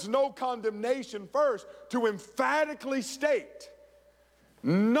 He puts no condemnation first to emphatically state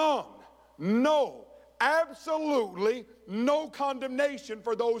none, no, absolutely no condemnation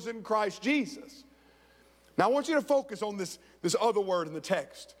for those in Christ Jesus. Now I want you to focus on this other word in the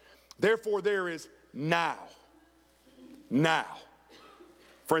text. Therefore there is now. Now.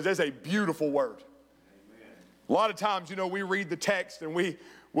 Friends, that's a beautiful word. Amen. A lot of times, we read the text and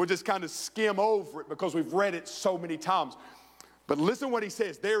we'll just kind of skim over it because we've read it so many times. But listen what he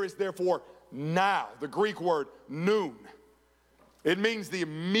says: there is therefore now, the Greek word noon. It means the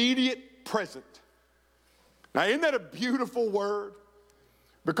immediate present. Now, isn't that a beautiful word?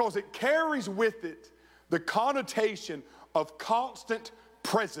 Because it carries with it the connotation of constant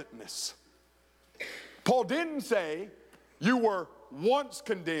presentness. Paul didn't say you were once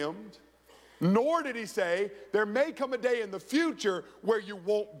condemned, nor did he say there may come a day in the future where you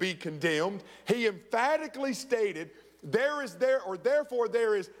won't be condemned. He emphatically stated therefore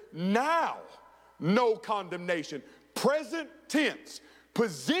there is now no condemnation. Present tense,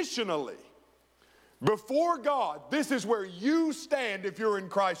 positionally, before God, this is where you stand if you're in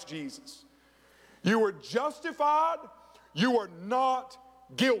Christ Jesus. You are justified, you are not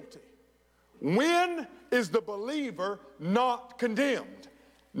guilty. When is the believer not condemned?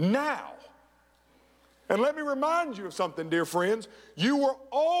 Now. And let me remind you of something, dear friends. You were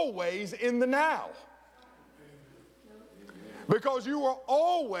always in the now. Because you are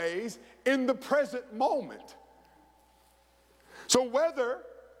always in the present moment. So whether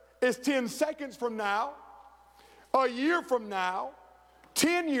it's 10 seconds from now, a year from now,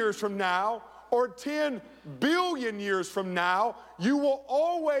 10 years from now, or 10 billion years from now, you will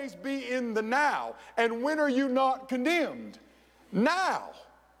always be in the now. And when are you not condemned? Now.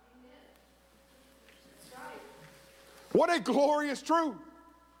 What a glorious truth.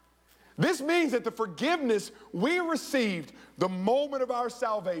 This means that the forgiveness we received the moment of our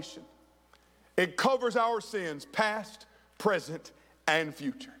salvation, it covers our sins, past, present, and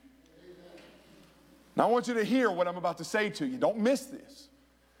future. Now I want you to hear what I'm about to say to you. Don't miss this.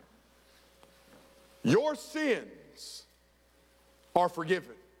 Your sins are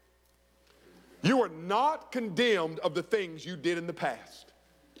forgiven. You are not condemned of the things you did in the past.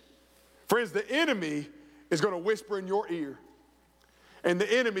 Friends, the enemy is going to whisper in your ear. And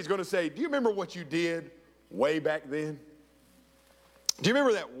the enemy is going to say, do you remember what you did way back then? Do you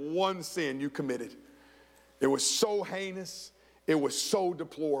remember that one sin you committed? It was so heinous. It was so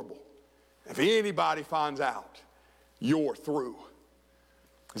deplorable. If anybody finds out, you're through.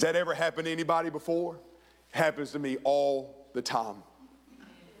 Has that ever happened to anybody before? It happens to me all the time.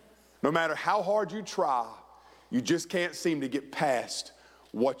 No matter how hard you try, you just can't seem to get past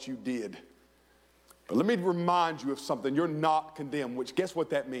what you did. But let me remind you of something. You're not condemned, which guess what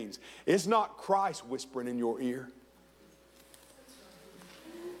that means? It's not Christ whispering in your ear.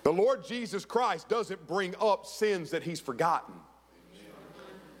 The Lord Jesus Christ doesn't bring up sins that he's forgotten.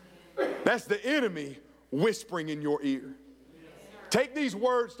 That's the enemy whispering in your ear. Take these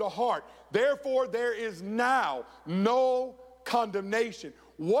words to heart. Therefore, there is now no condemnation.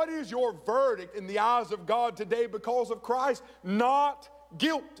 What is your verdict in the eyes of God today because of Christ? Not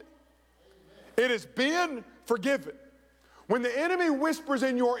guilty. It has been forgiven. When the enemy whispers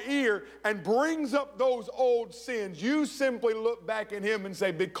in your ear and brings up those old sins, you simply look back at him and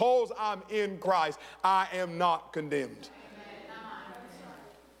say, because I'm in Christ, I am not condemned.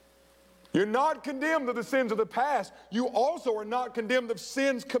 You're not condemned of the sins of the past. You also are not condemned of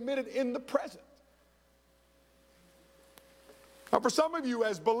sins committed in the present. Now, for some of you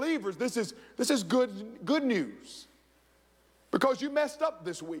as believers, this is good news because you messed up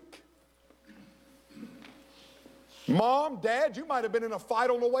this week. Mom, Dad, you might have been in a fight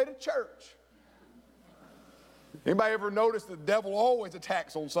on the way to church. Anybody ever notice the devil always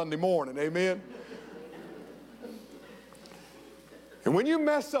attacks on Sunday morning? Amen? And when you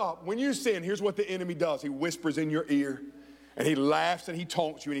mess up, when you sin, here's what the enemy does. He whispers in your ear, and he laughs and he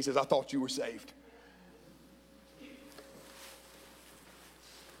taunts you, and he says, I thought you were saved.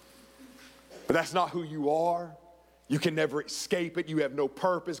 But that's not who you are. You can never escape it. You have no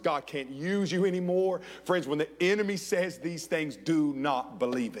purpose. God can't use you anymore. Friends, when the enemy says these things, do not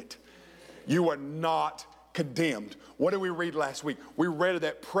believe it. You are not condemned. What did we read last week? We read of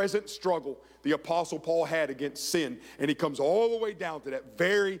that present struggle the Apostle Paul had against sin. And he comes all the way down to that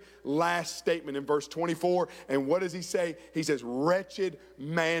very last statement in verse 24. And what does he say? He says, wretched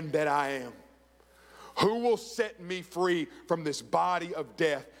man that I am. Who will set me free from this body of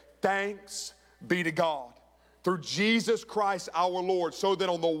death? Thanks be to God through Jesus Christ our Lord, so that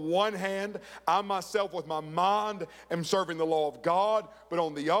on the one hand, I myself with my mind am serving the law of God, but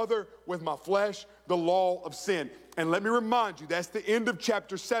on the other, with my flesh, the law of sin. And let me remind you, that's the end of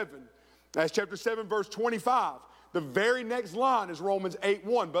chapter 7. That's chapter 7, verse 25. The very next line is Romans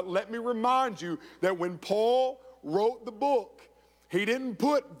 8:1. But let me remind you that when Paul wrote the book, he didn't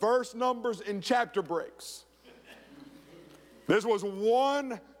put verse numbers in chapter breaks. This was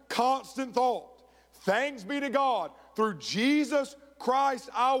one constant thought. Thanks be to God through Jesus Christ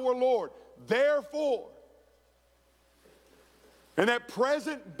our Lord. Therefore, in that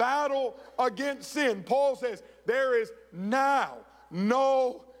present battle against sin, Paul says, there is now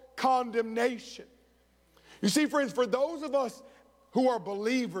no condemnation. You see, friends, for those of us who are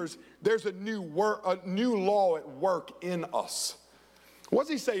believers, there's a new law at work in us. What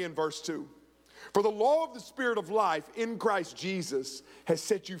does he say in verse 2? For the law of the Spirit of life in Christ Jesus has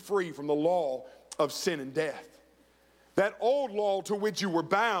set you free from the law of sin and death. That old law to which you were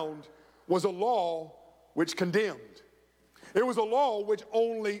bound was a law which condemned. It was a law which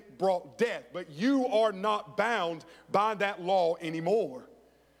only brought death, but you are not bound by that law anymore.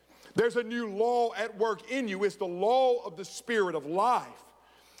 There's a new law at work in you. It's the law of the Spirit of life.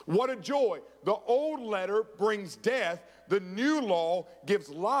 What a joy. The old letter brings death. The new law gives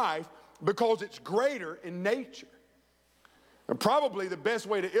life because it's greater in nature. And probably the best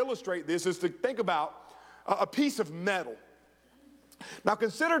way to illustrate this is to think about a piece of metal. Now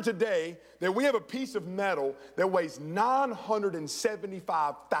consider today that we have a piece of metal that weighs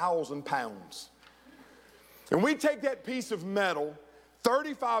 975,000 pounds. And we take that piece of metal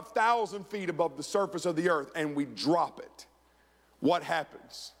 35,000 feet above the surface of the earth and we drop it. What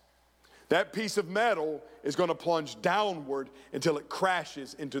happens? That piece of metal is going to plunge downward until it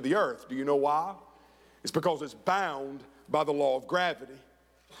crashes into the earth. Do you know why? It's because it's bound by the law of gravity.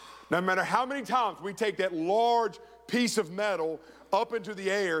 No matter how many times we take that large piece of metal up into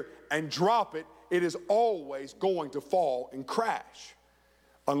the air and drop it, it is always going to fall and crash.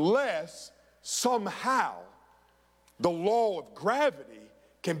 Unless somehow the law of gravity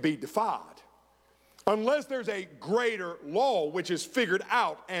can be defied. Unless there's a greater law which is figured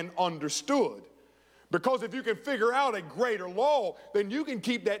out and understood. Because if you can figure out a greater law, then you can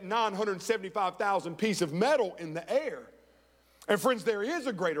keep that 975,000 piece of metal in the air. And friends, there is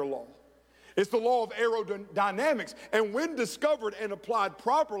a greater law. It's the law of aerodynamics. And when discovered and applied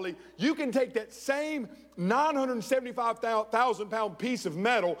properly, you can take that same 975,000 pound piece of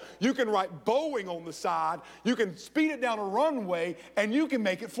metal, you can write Boeing on the side, you can speed it down a runway, and you can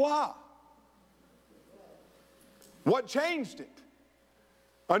make it fly. What changed it?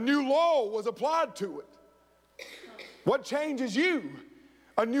 A new law was applied to it. What changes you?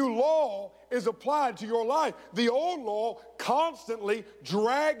 A new law is applied to your life. The old law constantly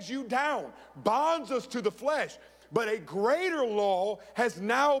drags you down, binds us to the flesh. But a greater law has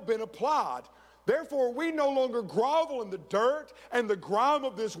now been applied. Therefore, we no longer grovel in the dirt and the grime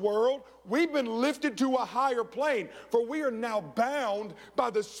of this world. We've been lifted to a higher plane, for we are now bound by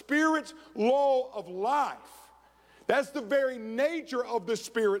the Spirit's law of life. That's the very nature of the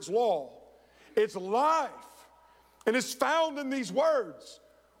Spirit's law. It's life. And it's found in these words.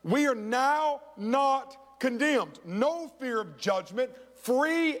 We are now not condemned. No fear of judgment,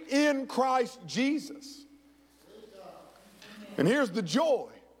 free in Christ Jesus. And here's the joy.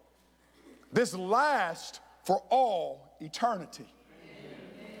 This lasts for all eternity.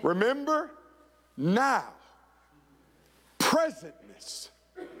 Remember, now, presentness,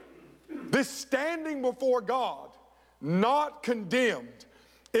 this standing before God, not condemned,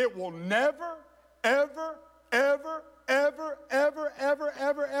 it will never, ever, ever, ever, ever, ever,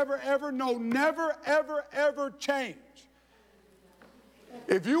 ever, ever, ever, no, never, ever, ever change.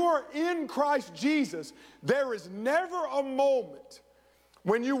 If you are in Christ Jesus, there is never a moment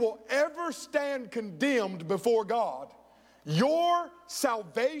when you will ever stand condemned before God. Your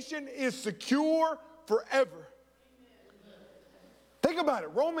salvation is secure forever. Think about it.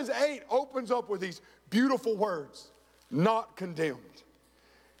 Romans 8 opens up with these beautiful words, not condemned.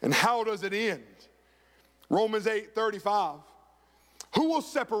 And how does it end? Romans 8:35. Who will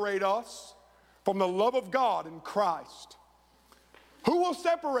separate us from the love of God in Christ? Who will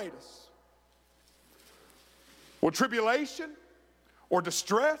separate us? Will tribulation or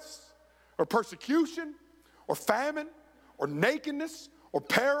distress or persecution or famine or nakedness or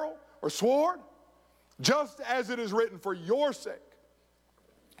peril or sword? Just as it is written, for your sake,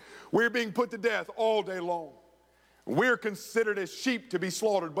 we're being put to death all day long. We're considered as sheep to be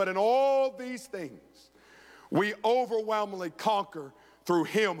slaughtered. But in all these things, we overwhelmingly conquer through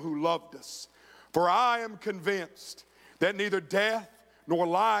him who loved us. For I am convinced that neither death, nor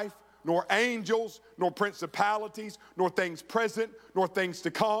life, nor angels, nor principalities, nor things present, nor things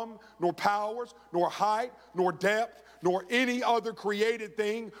to come, nor powers, nor height, nor depth, nor any other created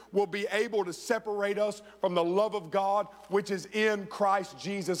thing will be able to separate us from the love of God which is in Christ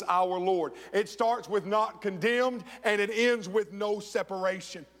Jesus our Lord. It starts with not condemned, and it ends with no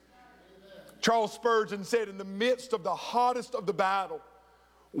separation. Charles Spurgeon said, in the midst of the hottest of the battle,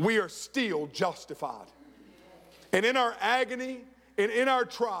 we are still justified. And in our agony and in our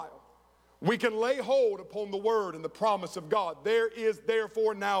trial, we can lay hold upon the word and the promise of God. There is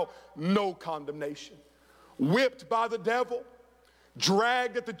therefore now no condemnation. Whipped by the devil,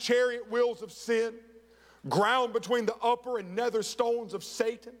 dragged at the chariot wheels of sin, ground between the upper and nether stones of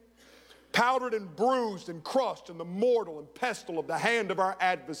Satan, powdered and bruised and crushed in the mortal and pestle of the hand of our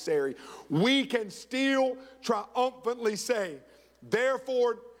adversary, we can still triumphantly say,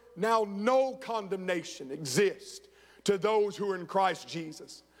 therefore now no condemnation exists to those who are in Christ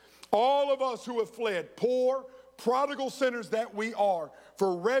Jesus. All of us who have fled, poor, prodigal sinners that we are,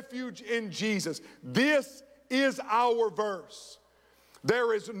 for refuge in Jesus, this is our verse.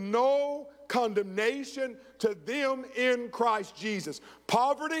 There is no condemnation to them in Christ Jesus.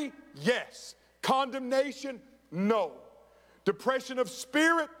 Poverty, yes. Condemnation, no. Depression of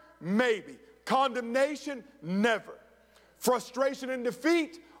spirit, maybe. Condemnation, never. Frustration and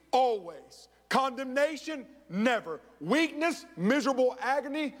defeat, always. Condemnation, never. Weakness, miserable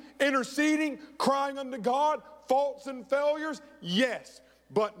agony, interceding, crying unto God, faults and failures, yes.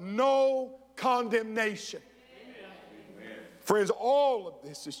 But no condemnation. Amen. Friends, all of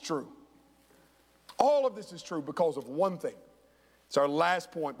this is true. All of this is true because of one thing. It's our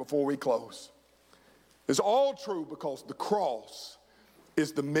last point before we close. It's all true because the cross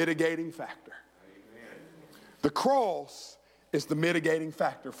is the mitigating factor. Amen. The cross is the mitigating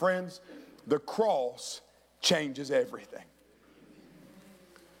factor. Friends, the cross changes everything.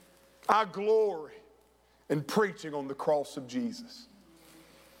 I glory in preaching on the cross of Jesus.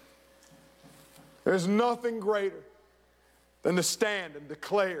 There's nothing greater than to stand and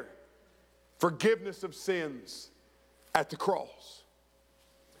declare forgiveness of sins at the cross.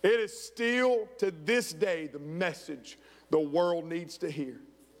 It is still to this day the message the world needs to hear.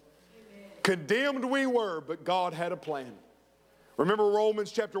 Condemned we were, but God had a plan. Remember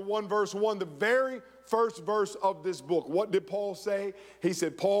Romans chapter 1, verse 1, the very first verse of this book. What did Paul say? He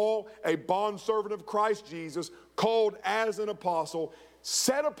said, Paul, a bondservant of Christ Jesus, called as an apostle,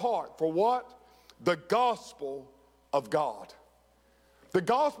 set apart for what? The gospel of God. The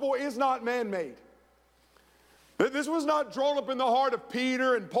gospel is not man-made. This was not drawn up in the heart of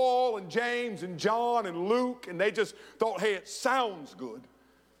Peter and Paul and James and John and Luke, and they just thought, hey, it sounds good.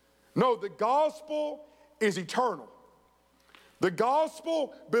 No, the gospel is eternal. The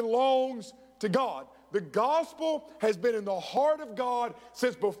gospel belongs to God. The gospel has been in the heart of God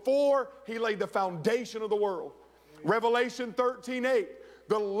since before he laid the foundation of the world. Revelation 13:8,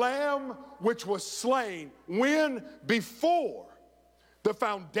 the Lamb which was slain when? Before the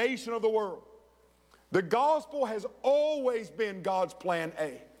foundation of the world. The gospel has always been God's plan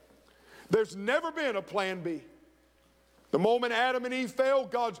A. There's never been a plan B. The moment Adam and Eve fell,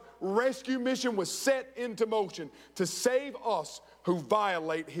 God's rescue mission was set into motion to save us who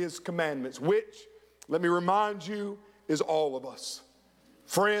violate his commandments, which, let me remind you, is all of us.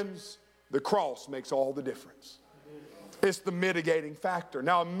 Friends, the cross makes all the difference. It's the mitigating factor.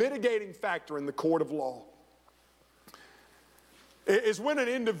 Now, a mitigating factor in the court of law is when an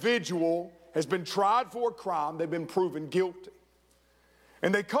individual has been tried for a crime, they've been proven guilty,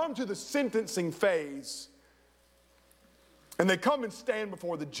 and they come to the sentencing phase, and they come and stand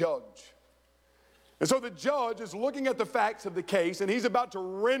before the judge. And so the judge is looking at the facts of the case, and he's about to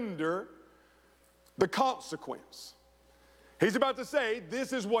render the consequence. He's about to say,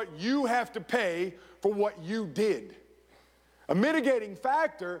 this is what you have to pay for what you did. A mitigating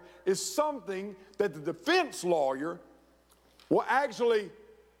factor is something that the defense lawyer will actually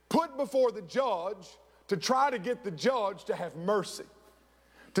put before the judge to try to get the judge to have mercy,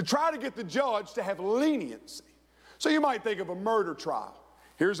 to try to get the judge to have leniency. So you might think of a murder trial.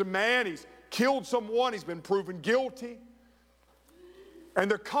 Here's a man, he's killed someone, he's been proven guilty, and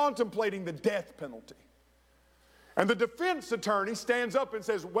they're contemplating the death penalty. And the defense attorney stands up and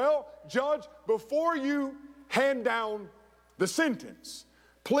says, well, judge, before you hand down the sentence,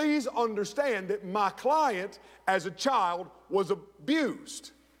 please understand that my client as a child was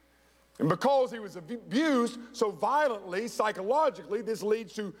abused. And because he was abused so violently, psychologically, this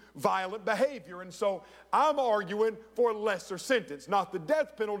leads to violent behavior. And so I'm arguing for a lesser sentence, not the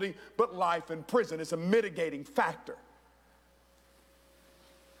death penalty, but life in prison. It's a mitigating factor.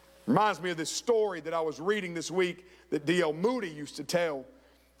 Reminds me of this story that I was reading this week that D.L. Moody used to tell.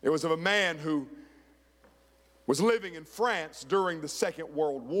 It was of a man who was living in France during the Second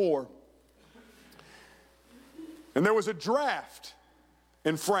World War. And there was a draft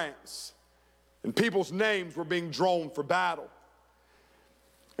in France, and people's names were being drawn for battle.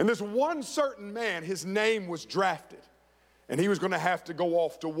 And this one certain man, his name was drafted, and he was going to have to go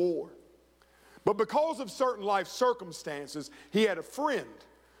off to war. But because of certain life circumstances, he had a friend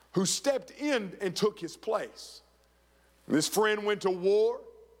who stepped in and took his place. And this friend went to war,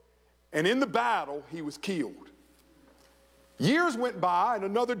 and in the battle, he was killed. Years went by, and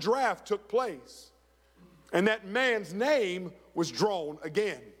another draft took place, and that man's name was drawn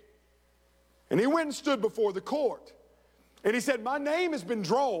again. And he went and stood before the court. And he said, my name has been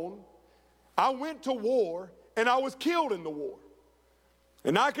drawn. I went to war, and I was killed in the war.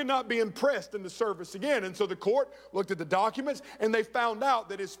 And I cannot be impressed in the service again. And so the court looked at the documents, and they found out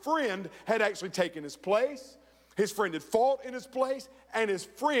that his friend had actually taken his place. His friend had fought in his place, and his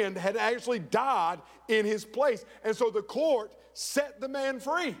friend had actually died in his place. And so the court set the man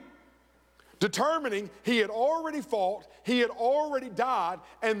free, determining he had already fought, he had already died,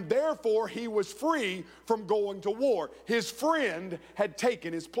 and therefore he was free from going to war. His friend had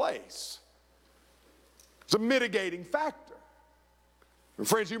taken his place. It's a mitigating factor. And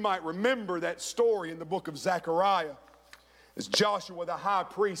friends, you might remember that story in the book of Zechariah as Joshua the high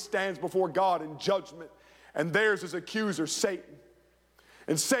priest stands before God in judgment, and there's his accuser, Satan.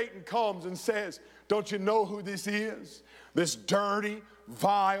 And Satan comes and says, don't you know who this is? This dirty,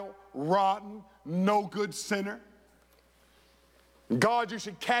 vile, rotten, no good sinner. God, you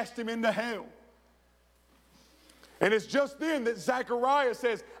should cast him into hell. And it's just then that Zechariah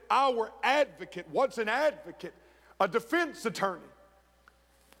says, our advocate. What's an advocate? A defense attorney.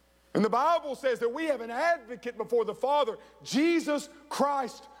 And the Bible says that we have an advocate before the Father, Jesus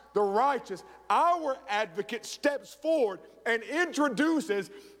Christ the righteous. Our advocate steps forward and introduces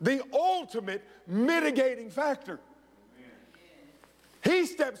the ultimate mitigating factor. He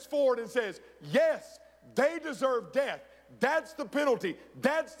steps forward and says, yes, they deserve death. That's the penalty.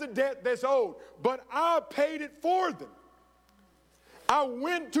 That's the debt that's owed. But I paid it for them. I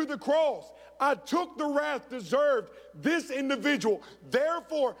went to the cross. I took the wrath deserved this individual.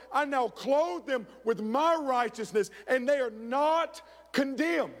 Therefore, I now clothe them with my righteousness, and they are not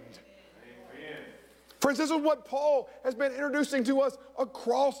condemned. Amen. Friends, this is what Paul has been introducing to us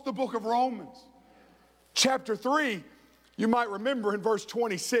across the book of Romans. Chapter 3, you might remember in verse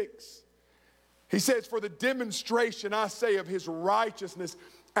 26, he says, for the demonstration, I say, of his righteousness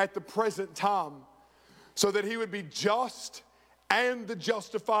at the present time, so that he would be just and the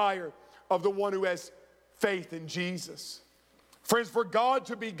justifier of the one who has faith in Jesus. Friends, for God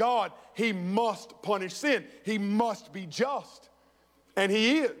to be God, he must punish sin. He must be just. And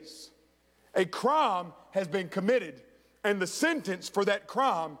he is. A crime has been committed, and the sentence for that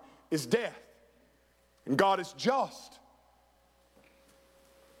crime is death. And God is just.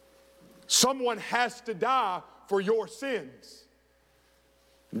 Someone has to die for your sins.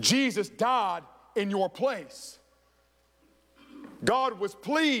 Jesus died in your place. God was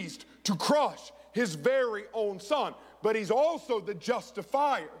pleased to crush his very own son, but he's also the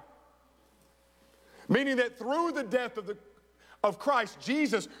justifier. Meaning that through the death of Christ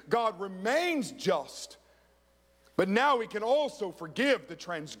Jesus, God remains just, but now he can also forgive the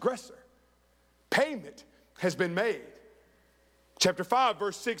transgressor. Payment has been made. Chapter 5,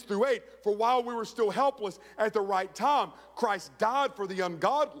 verse 6 through 8, for while we were still helpless at the right time, Christ died for the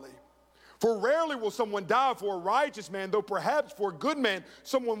ungodly. For rarely will someone die for a righteous man, though perhaps for a good man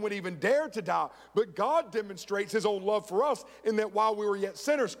someone would even dare to die. But God demonstrates his own love for us in that while we were yet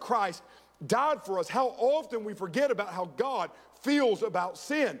sinners, Christ died for us. How often we forget about how God feels about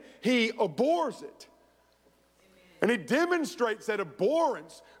sin. He abhors it. And he demonstrates that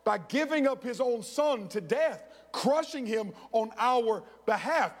abhorrence by giving up his own son to death, crushing him on our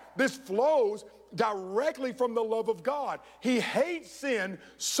behalf. This flows directly from the love of God. He hates sin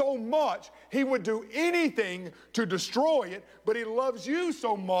so much, he would do anything to destroy it, but he loves you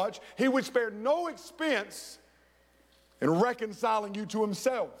so much, he would spare no expense in reconciling you to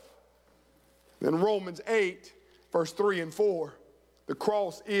himself. In Romans 8, verse 3 and 4, the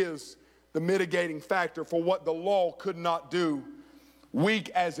cross is the mitigating factor for what the law could not do, weak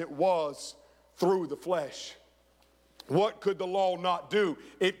as it was through the flesh. What could the law not do?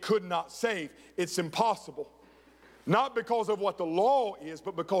 It could not save. It's impossible. Not because of what the law is,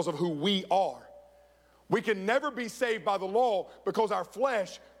 but because of who we are. We can never be saved by the law because our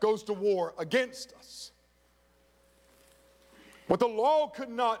flesh goes to war against us. What the law could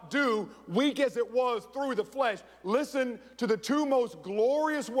not do, weak as it was through the flesh. Listen to the two most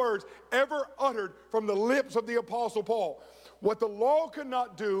glorious words ever uttered from the lips of the Apostle Paul. What the law could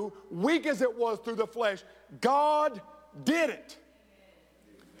not do, weak as it was through the flesh, God did it.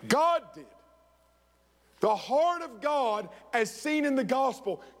 God did. The heart of God as seen in the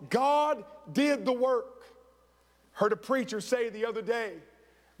gospel, God did the work. Heard a preacher say the other day,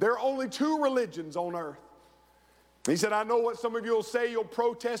 there are only two religions on earth. He said, I know what some of you will say, you'll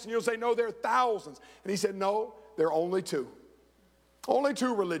protest and you'll say, no, there are thousands. And he said, no, there are only two. Only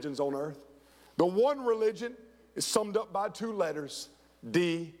two religions on earth. The one religion is summed up by two letters,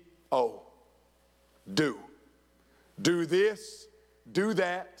 D-O. Do. Do this, do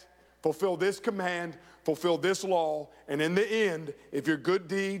that, fulfill this command, fulfill this law, and in the end, if your good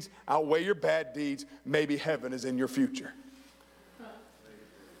deeds outweigh your bad deeds, maybe heaven is in your future.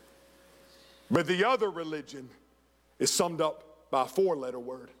 But the other religion is summed up by a four-letter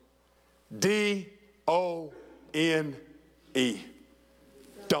word, D-O-N-E.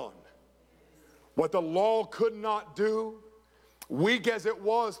 Done. What the law could not do, weak as it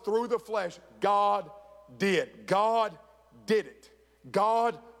was through the flesh, God did. God did it.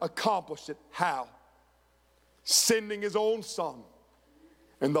 God accomplished it. How? Sending his own son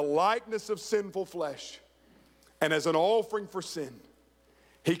in the likeness of sinful flesh, and as an offering for sin,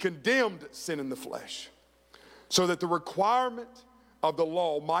 he condemned sin in the flesh, so that the requirement of the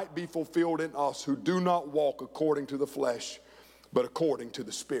law might be fulfilled in us who do not walk according to the flesh, but according to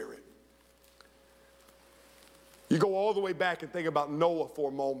the Spirit. You go all the way back and think about Noah for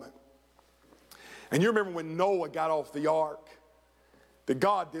a moment. And you remember when Noah got off the ark, that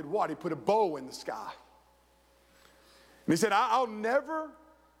God did what? He put a bow in the sky. And he said, I'll never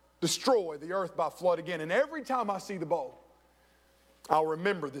destroy the earth by flood again. And every time I see the bow, I'll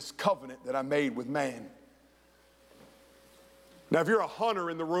remember this covenant that I made with man. Now, if you're a hunter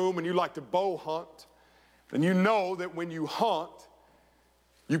in the room and you like to bow hunt, then you know that when you hunt,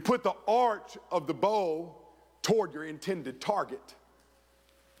 you put the arch of the bow toward your intended target.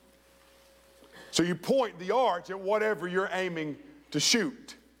 So you point the arch at whatever you're aiming to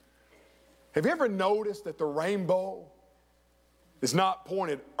shoot. Have you ever noticed that the rainbow is not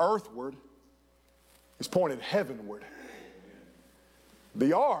pointed earthward, it's pointed heavenward?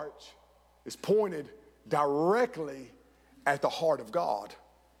 The arch is pointed directly at the heart of God.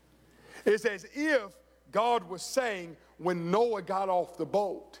 It's as if God was saying when Noah got off the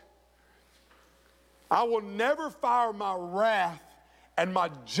boat, I will never fire my wrath and my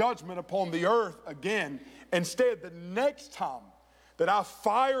judgment upon the earth again. Instead, the next time that I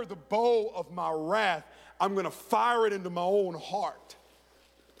fire the bow of my wrath, I'm going to fire it into my own heart.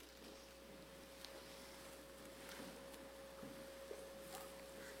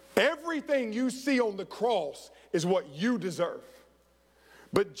 Everything you see on the cross is what you deserve.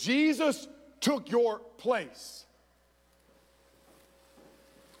 But Jesus took your place.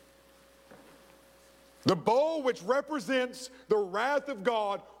 The bow which represents the wrath of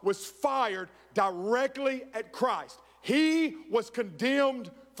God was fired directly at Christ. He was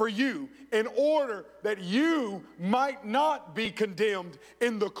condemned for you in order that you might not be condemned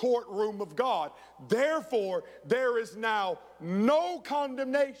in the courtroom of God. Therefore, there is now no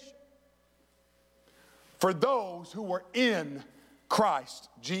condemnation for those who are in Christ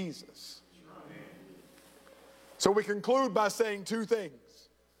Jesus. So we conclude by saying two things.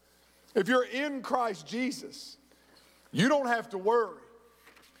 If you're in Christ Jesus, you don't have to worry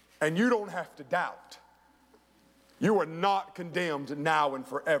and you don't have to doubt. You are not condemned now and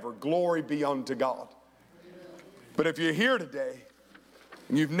forever. Glory be unto God. But if you're here today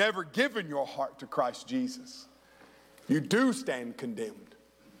and you've never given your heart to Christ Jesus, you do stand condemned,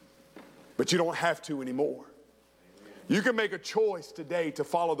 but you don't have to anymore. You can make a choice today to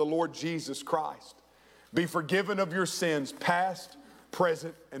follow the Lord Jesus Christ. Be forgiven of your sins, past,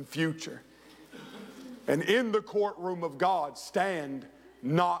 present, and future. And in the courtroom of God, stand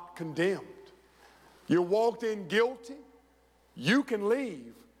not condemned. You walked in guilty, you can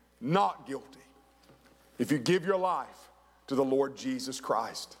leave not guilty if you give your life to the Lord Jesus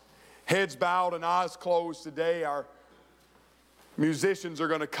Christ. Heads bowed and eyes closed today. Our musicians are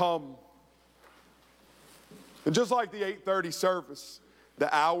going to come. And just like the 8:30 service,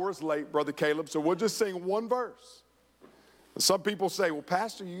 the hour is late, Brother Caleb, so we'll just sing one verse. Some people say, well,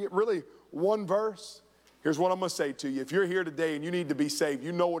 Pastor, you get really one verse? Here's what I'm going to say to you. If you're here today and you need to be saved,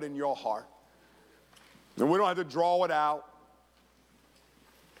 you know it in your heart. And we don't have to draw it out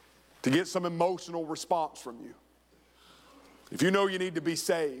to get some emotional response from you. If you know you need to be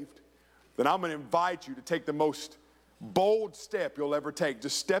saved, then I'm going to invite you to take the most bold step you'll ever take.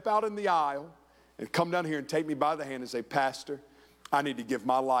 Just step out in the aisle and come down here and take me by the hand and say, Pastor, I need to give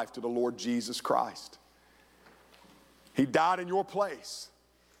my life to the Lord Jesus Christ. He died in your place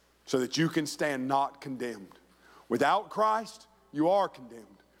so that you can stand not condemned. Without Christ, you are condemned.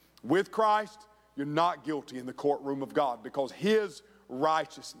 With Christ, you're not guilty in the courtroom of God because His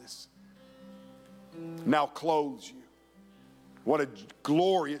righteousness now clothes you. What a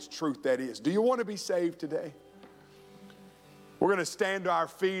glorious truth that is. Do you want to be saved today? We're going to stand to our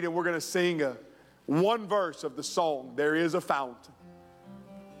feet and we're going to sing one verse of the song, There Is a Fountain.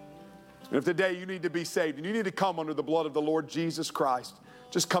 And if today you need to be saved and you need to come under the blood of the Lord Jesus Christ,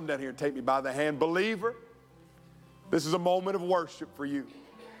 just come down here and take me by the hand. Believer, this is a moment of worship for you.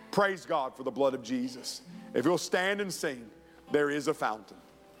 Praise God for the blood of Jesus. If you'll stand and sing, There Is a Fountain.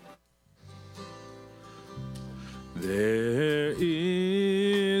 There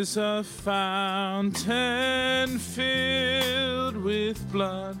is a fountain filled with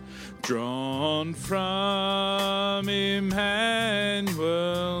blood drawn from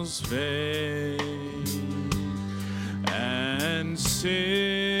Emmanuel's vein, and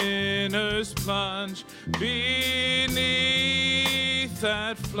sinners plunge beneath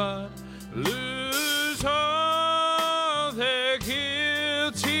that flood, lose all their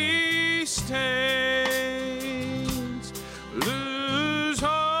guilty stains, lose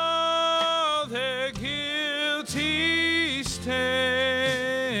all their guilty stains,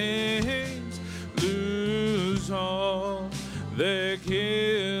 lose all their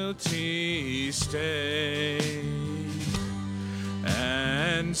guilty stains,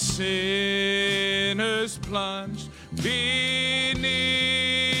 and sinners plunged beneath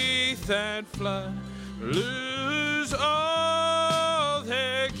that flood, lose all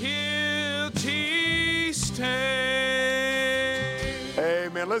their guilty stains.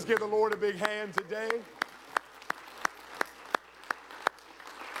 Amen. Let's give the Lord a big hand today.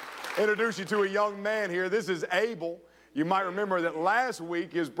 Introduce you to a young man here. This is Abel. You might remember that last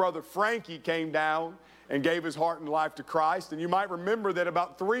week his brother Frankie came down and gave his heart and life to Christ. And you might remember that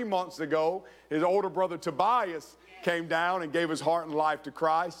about 3 months ago, his older brother Tobias came down and gave his heart and life to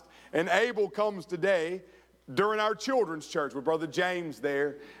Christ. And Abel comes today during our children's church with Brother James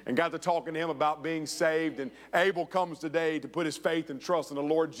there and got to talking to him about being saved. And Abel comes today to put his faith and trust in the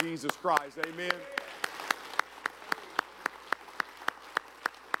Lord Jesus Christ. Amen.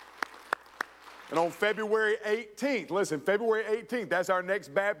 And on February 18th, listen, February 18th, that's our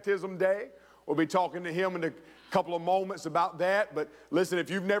next baptism day. We'll be talking to him in a couple of moments about that. But listen, if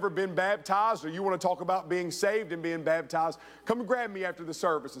you've never been baptized or you want to talk about being saved and being baptized, come and grab me after the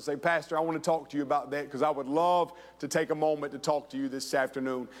service and say, Pastor, I want to talk to you about that, because I would love to take a moment to talk to you this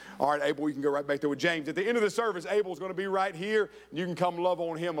afternoon. All right, Abel, you can go right back there with James. At the end of the service, Abel's going to be right here, and you can come love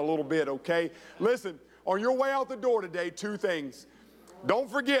on him a little bit, okay? Listen, on your way out the door today, two things. Don't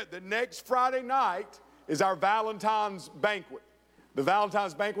forget that next Friday night is our Valentine's banquet. The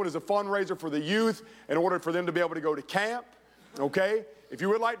Valentine's Banquet is a fundraiser for the youth in order for them to be able to go to camp, okay? If you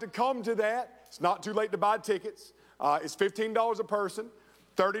would like to come to that, it's not too late to buy tickets. It's $15 a person,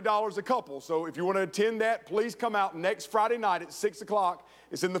 $30 a couple. So if you want to attend that, please come out next Friday night at 6 o'clock.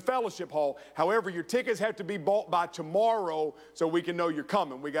 It's in the fellowship hall. However, your tickets have to be bought by tomorrow so we can know you're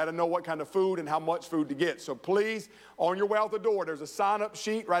coming. We got to know what kind of food and how much food to get. So please, on your way out the door, there's a sign-up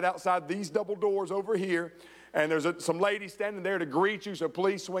sheet right outside these double doors over here. And there's some ladies standing there to greet you, so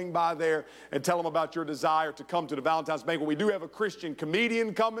please swing by there and tell them about your desire to come to the Valentine's Banquet. We do have a Christian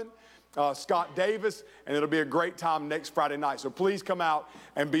comedian coming, Scott Davis, and it'll be a great time next Friday night. So please come out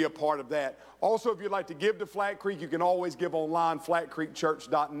and be a part of that. Also, if you'd like to give to Flat Creek, you can always give online,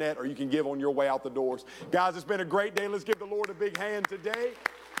 flatcreekchurch.net, or you can give on your way out the doors. Guys, it's been a great day. Let's give the Lord a big hand today.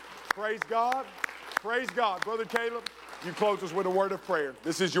 Praise God. Praise God. Brother Caleb, you close us with a word of prayer.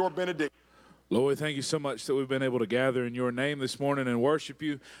 This is your benediction. Lord, thank you so much that we've been able to gather in your name this morning and worship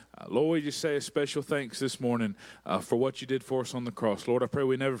you. Lord, we just say a special thanks this morning for what you did for us on the cross. Lord, I pray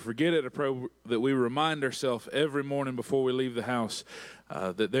we never forget it. I pray that we remind ourselves every morning before we leave the house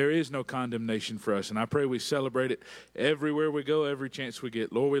that there is no condemnation for us. And I pray we celebrate it everywhere we go, every chance we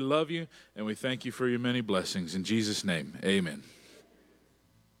get. Lord, we love you, and we thank you for your many blessings. In Jesus' name, amen.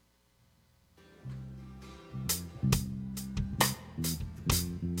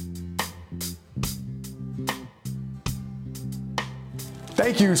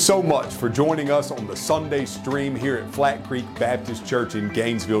 Thank you so much for joining us on the Sunday stream here at Flat Creek Baptist Church in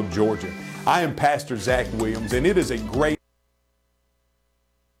Gainesville, Georgia. I am Pastor Zach Williams, and it is a great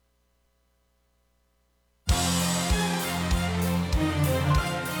Carry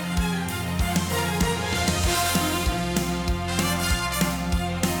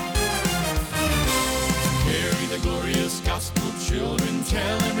the glorious gospel, children,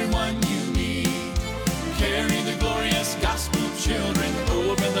 tell everyone you meet. Carry the glorious gospel, children,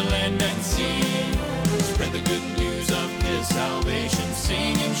 over the land and sea. Spread the good news of his salvation,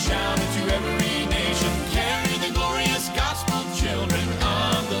 sing and shout it to every nation. Carry the glorious gospel, children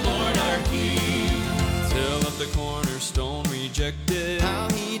of the Lord our King. Tell of the cornerstone rejected, how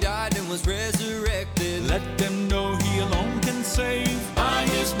he died and was resurrected. let them know he alone can save. By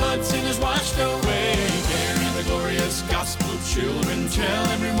his blood sin is washed away. Carry the glorious gospel, children, tell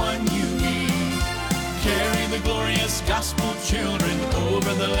everyone you meet. Carry the glorious gospel, children,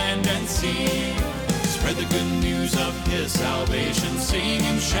 over the land and sea. Spread the good news of his salvation, sing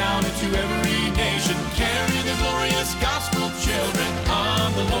and shout it to every nation. Carry the glorious gospel, children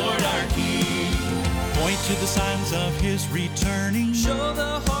of the Lord our King. Point to the signs of his returning. Show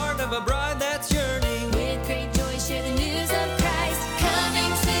the heart of a bride that's yearning. With great joy share the news of Christ,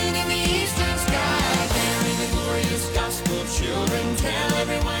 coming soon in the eastern sky. Carry the glorious gospel, children, tell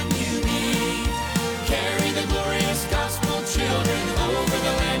everyone you meet. Carry the glorious gospel, children, over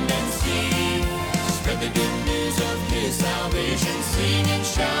the land and sea. Spread the good news of his salvation, sing and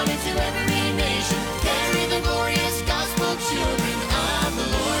shout it to every nation. Carry the glorious gospel, children of the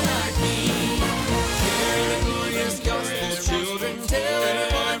Lord our King. Carry the glorious gospel, children, tell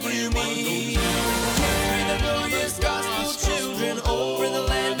everyone you meet. Carry the glorious gospel, children, over the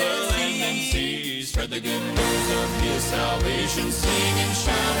land and sea. Spread the good news of his salvation, sing and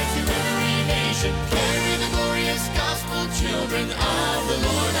shout it to every nation. Carry the glorious gospel, children of the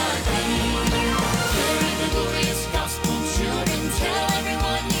Lord our King. Carry the glorious gospel, children, tell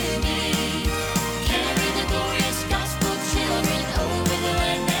everyone you meet. Carry the glorious gospel, children, over the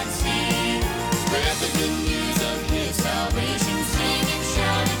land and sea. Spread the good news of his salvation, sing and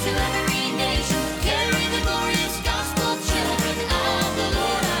shout it to every nation. Carry the glorious gospel, children of the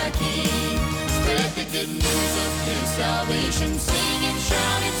Lord our King. Spread the good news of his salvation, sing and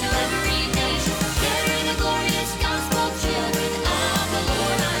shout it to every nation. Carry the glorious gospel, children of the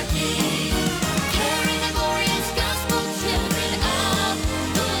Lord our King. Carry the glorious gospel, children of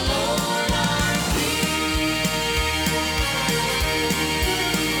the Lord our King.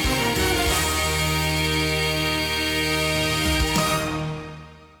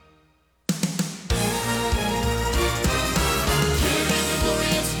 Carry the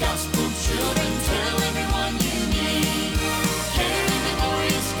glorious gospel, children, tell everyone you meet. Carry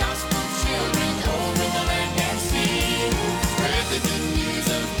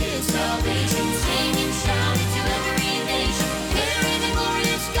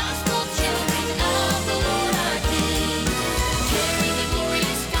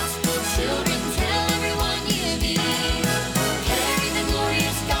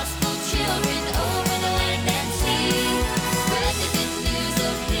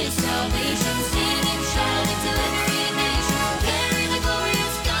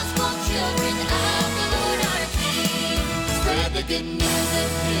good news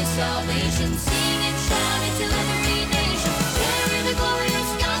of His salvation. Sing and shout it to every nation. Carry the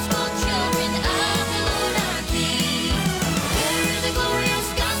glorious gospel, children of the Lord our King. Carry the glorious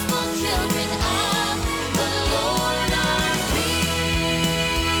gospel, children of the Lord our King.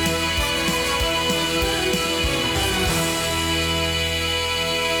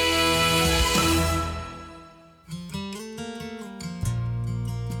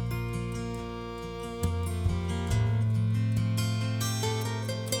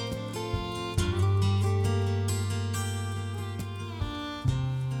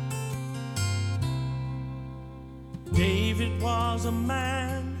 David was a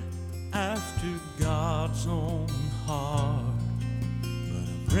man after God's own heart, but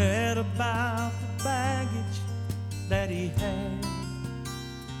I've read about the baggage that he had.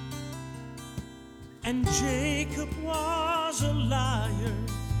 And Jacob was a liar,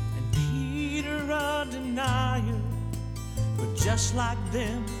 and Peter a denier. But just like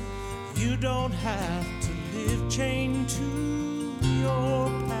them, you don't have to live chained to your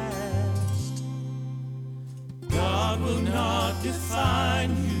past. God will not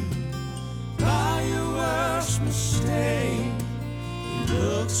define you by your worst mistake. He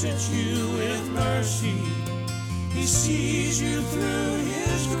looks at you with mercy. He sees you through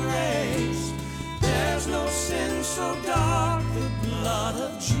His grace. There's no sin so dark the blood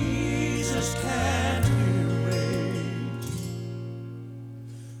of Jesus can't erase.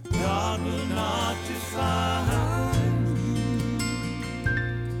 God will not define you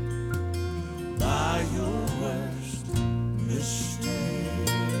by your worst mistake.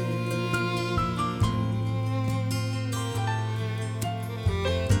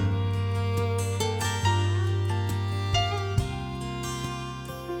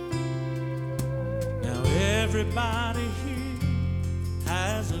 Now everybody here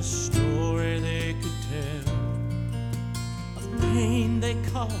has a story they could tell of pain they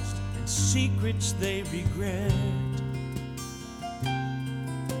caused and secrets they regret.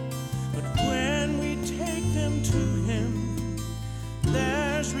 But when we take them to Him,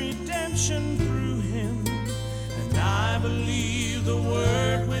 there's redemption through Him. And I believe the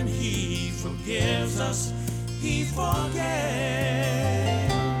word when He forgives us, He forgets.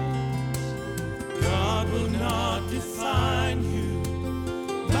 God will not define you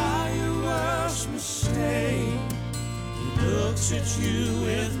by your worst mistake. He looks at you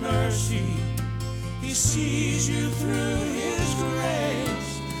with mercy. He sees you through His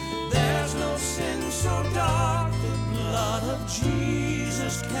grace. There's no sin so dark the blood of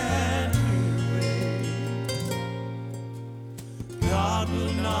Jesus can't erase. God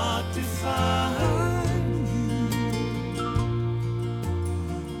will not define you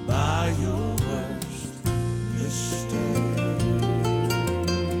by your worst mistake.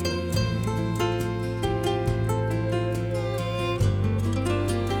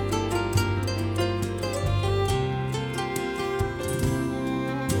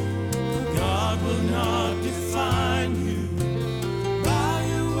 God will not define you by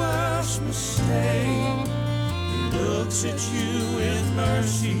your worst mistake. He looks at you with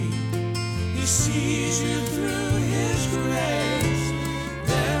mercy. He sees you through His grace.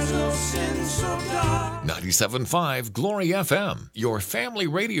 There's no sin so dark. 97.5 Glory FM, your family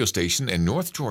radio station in North Georgia.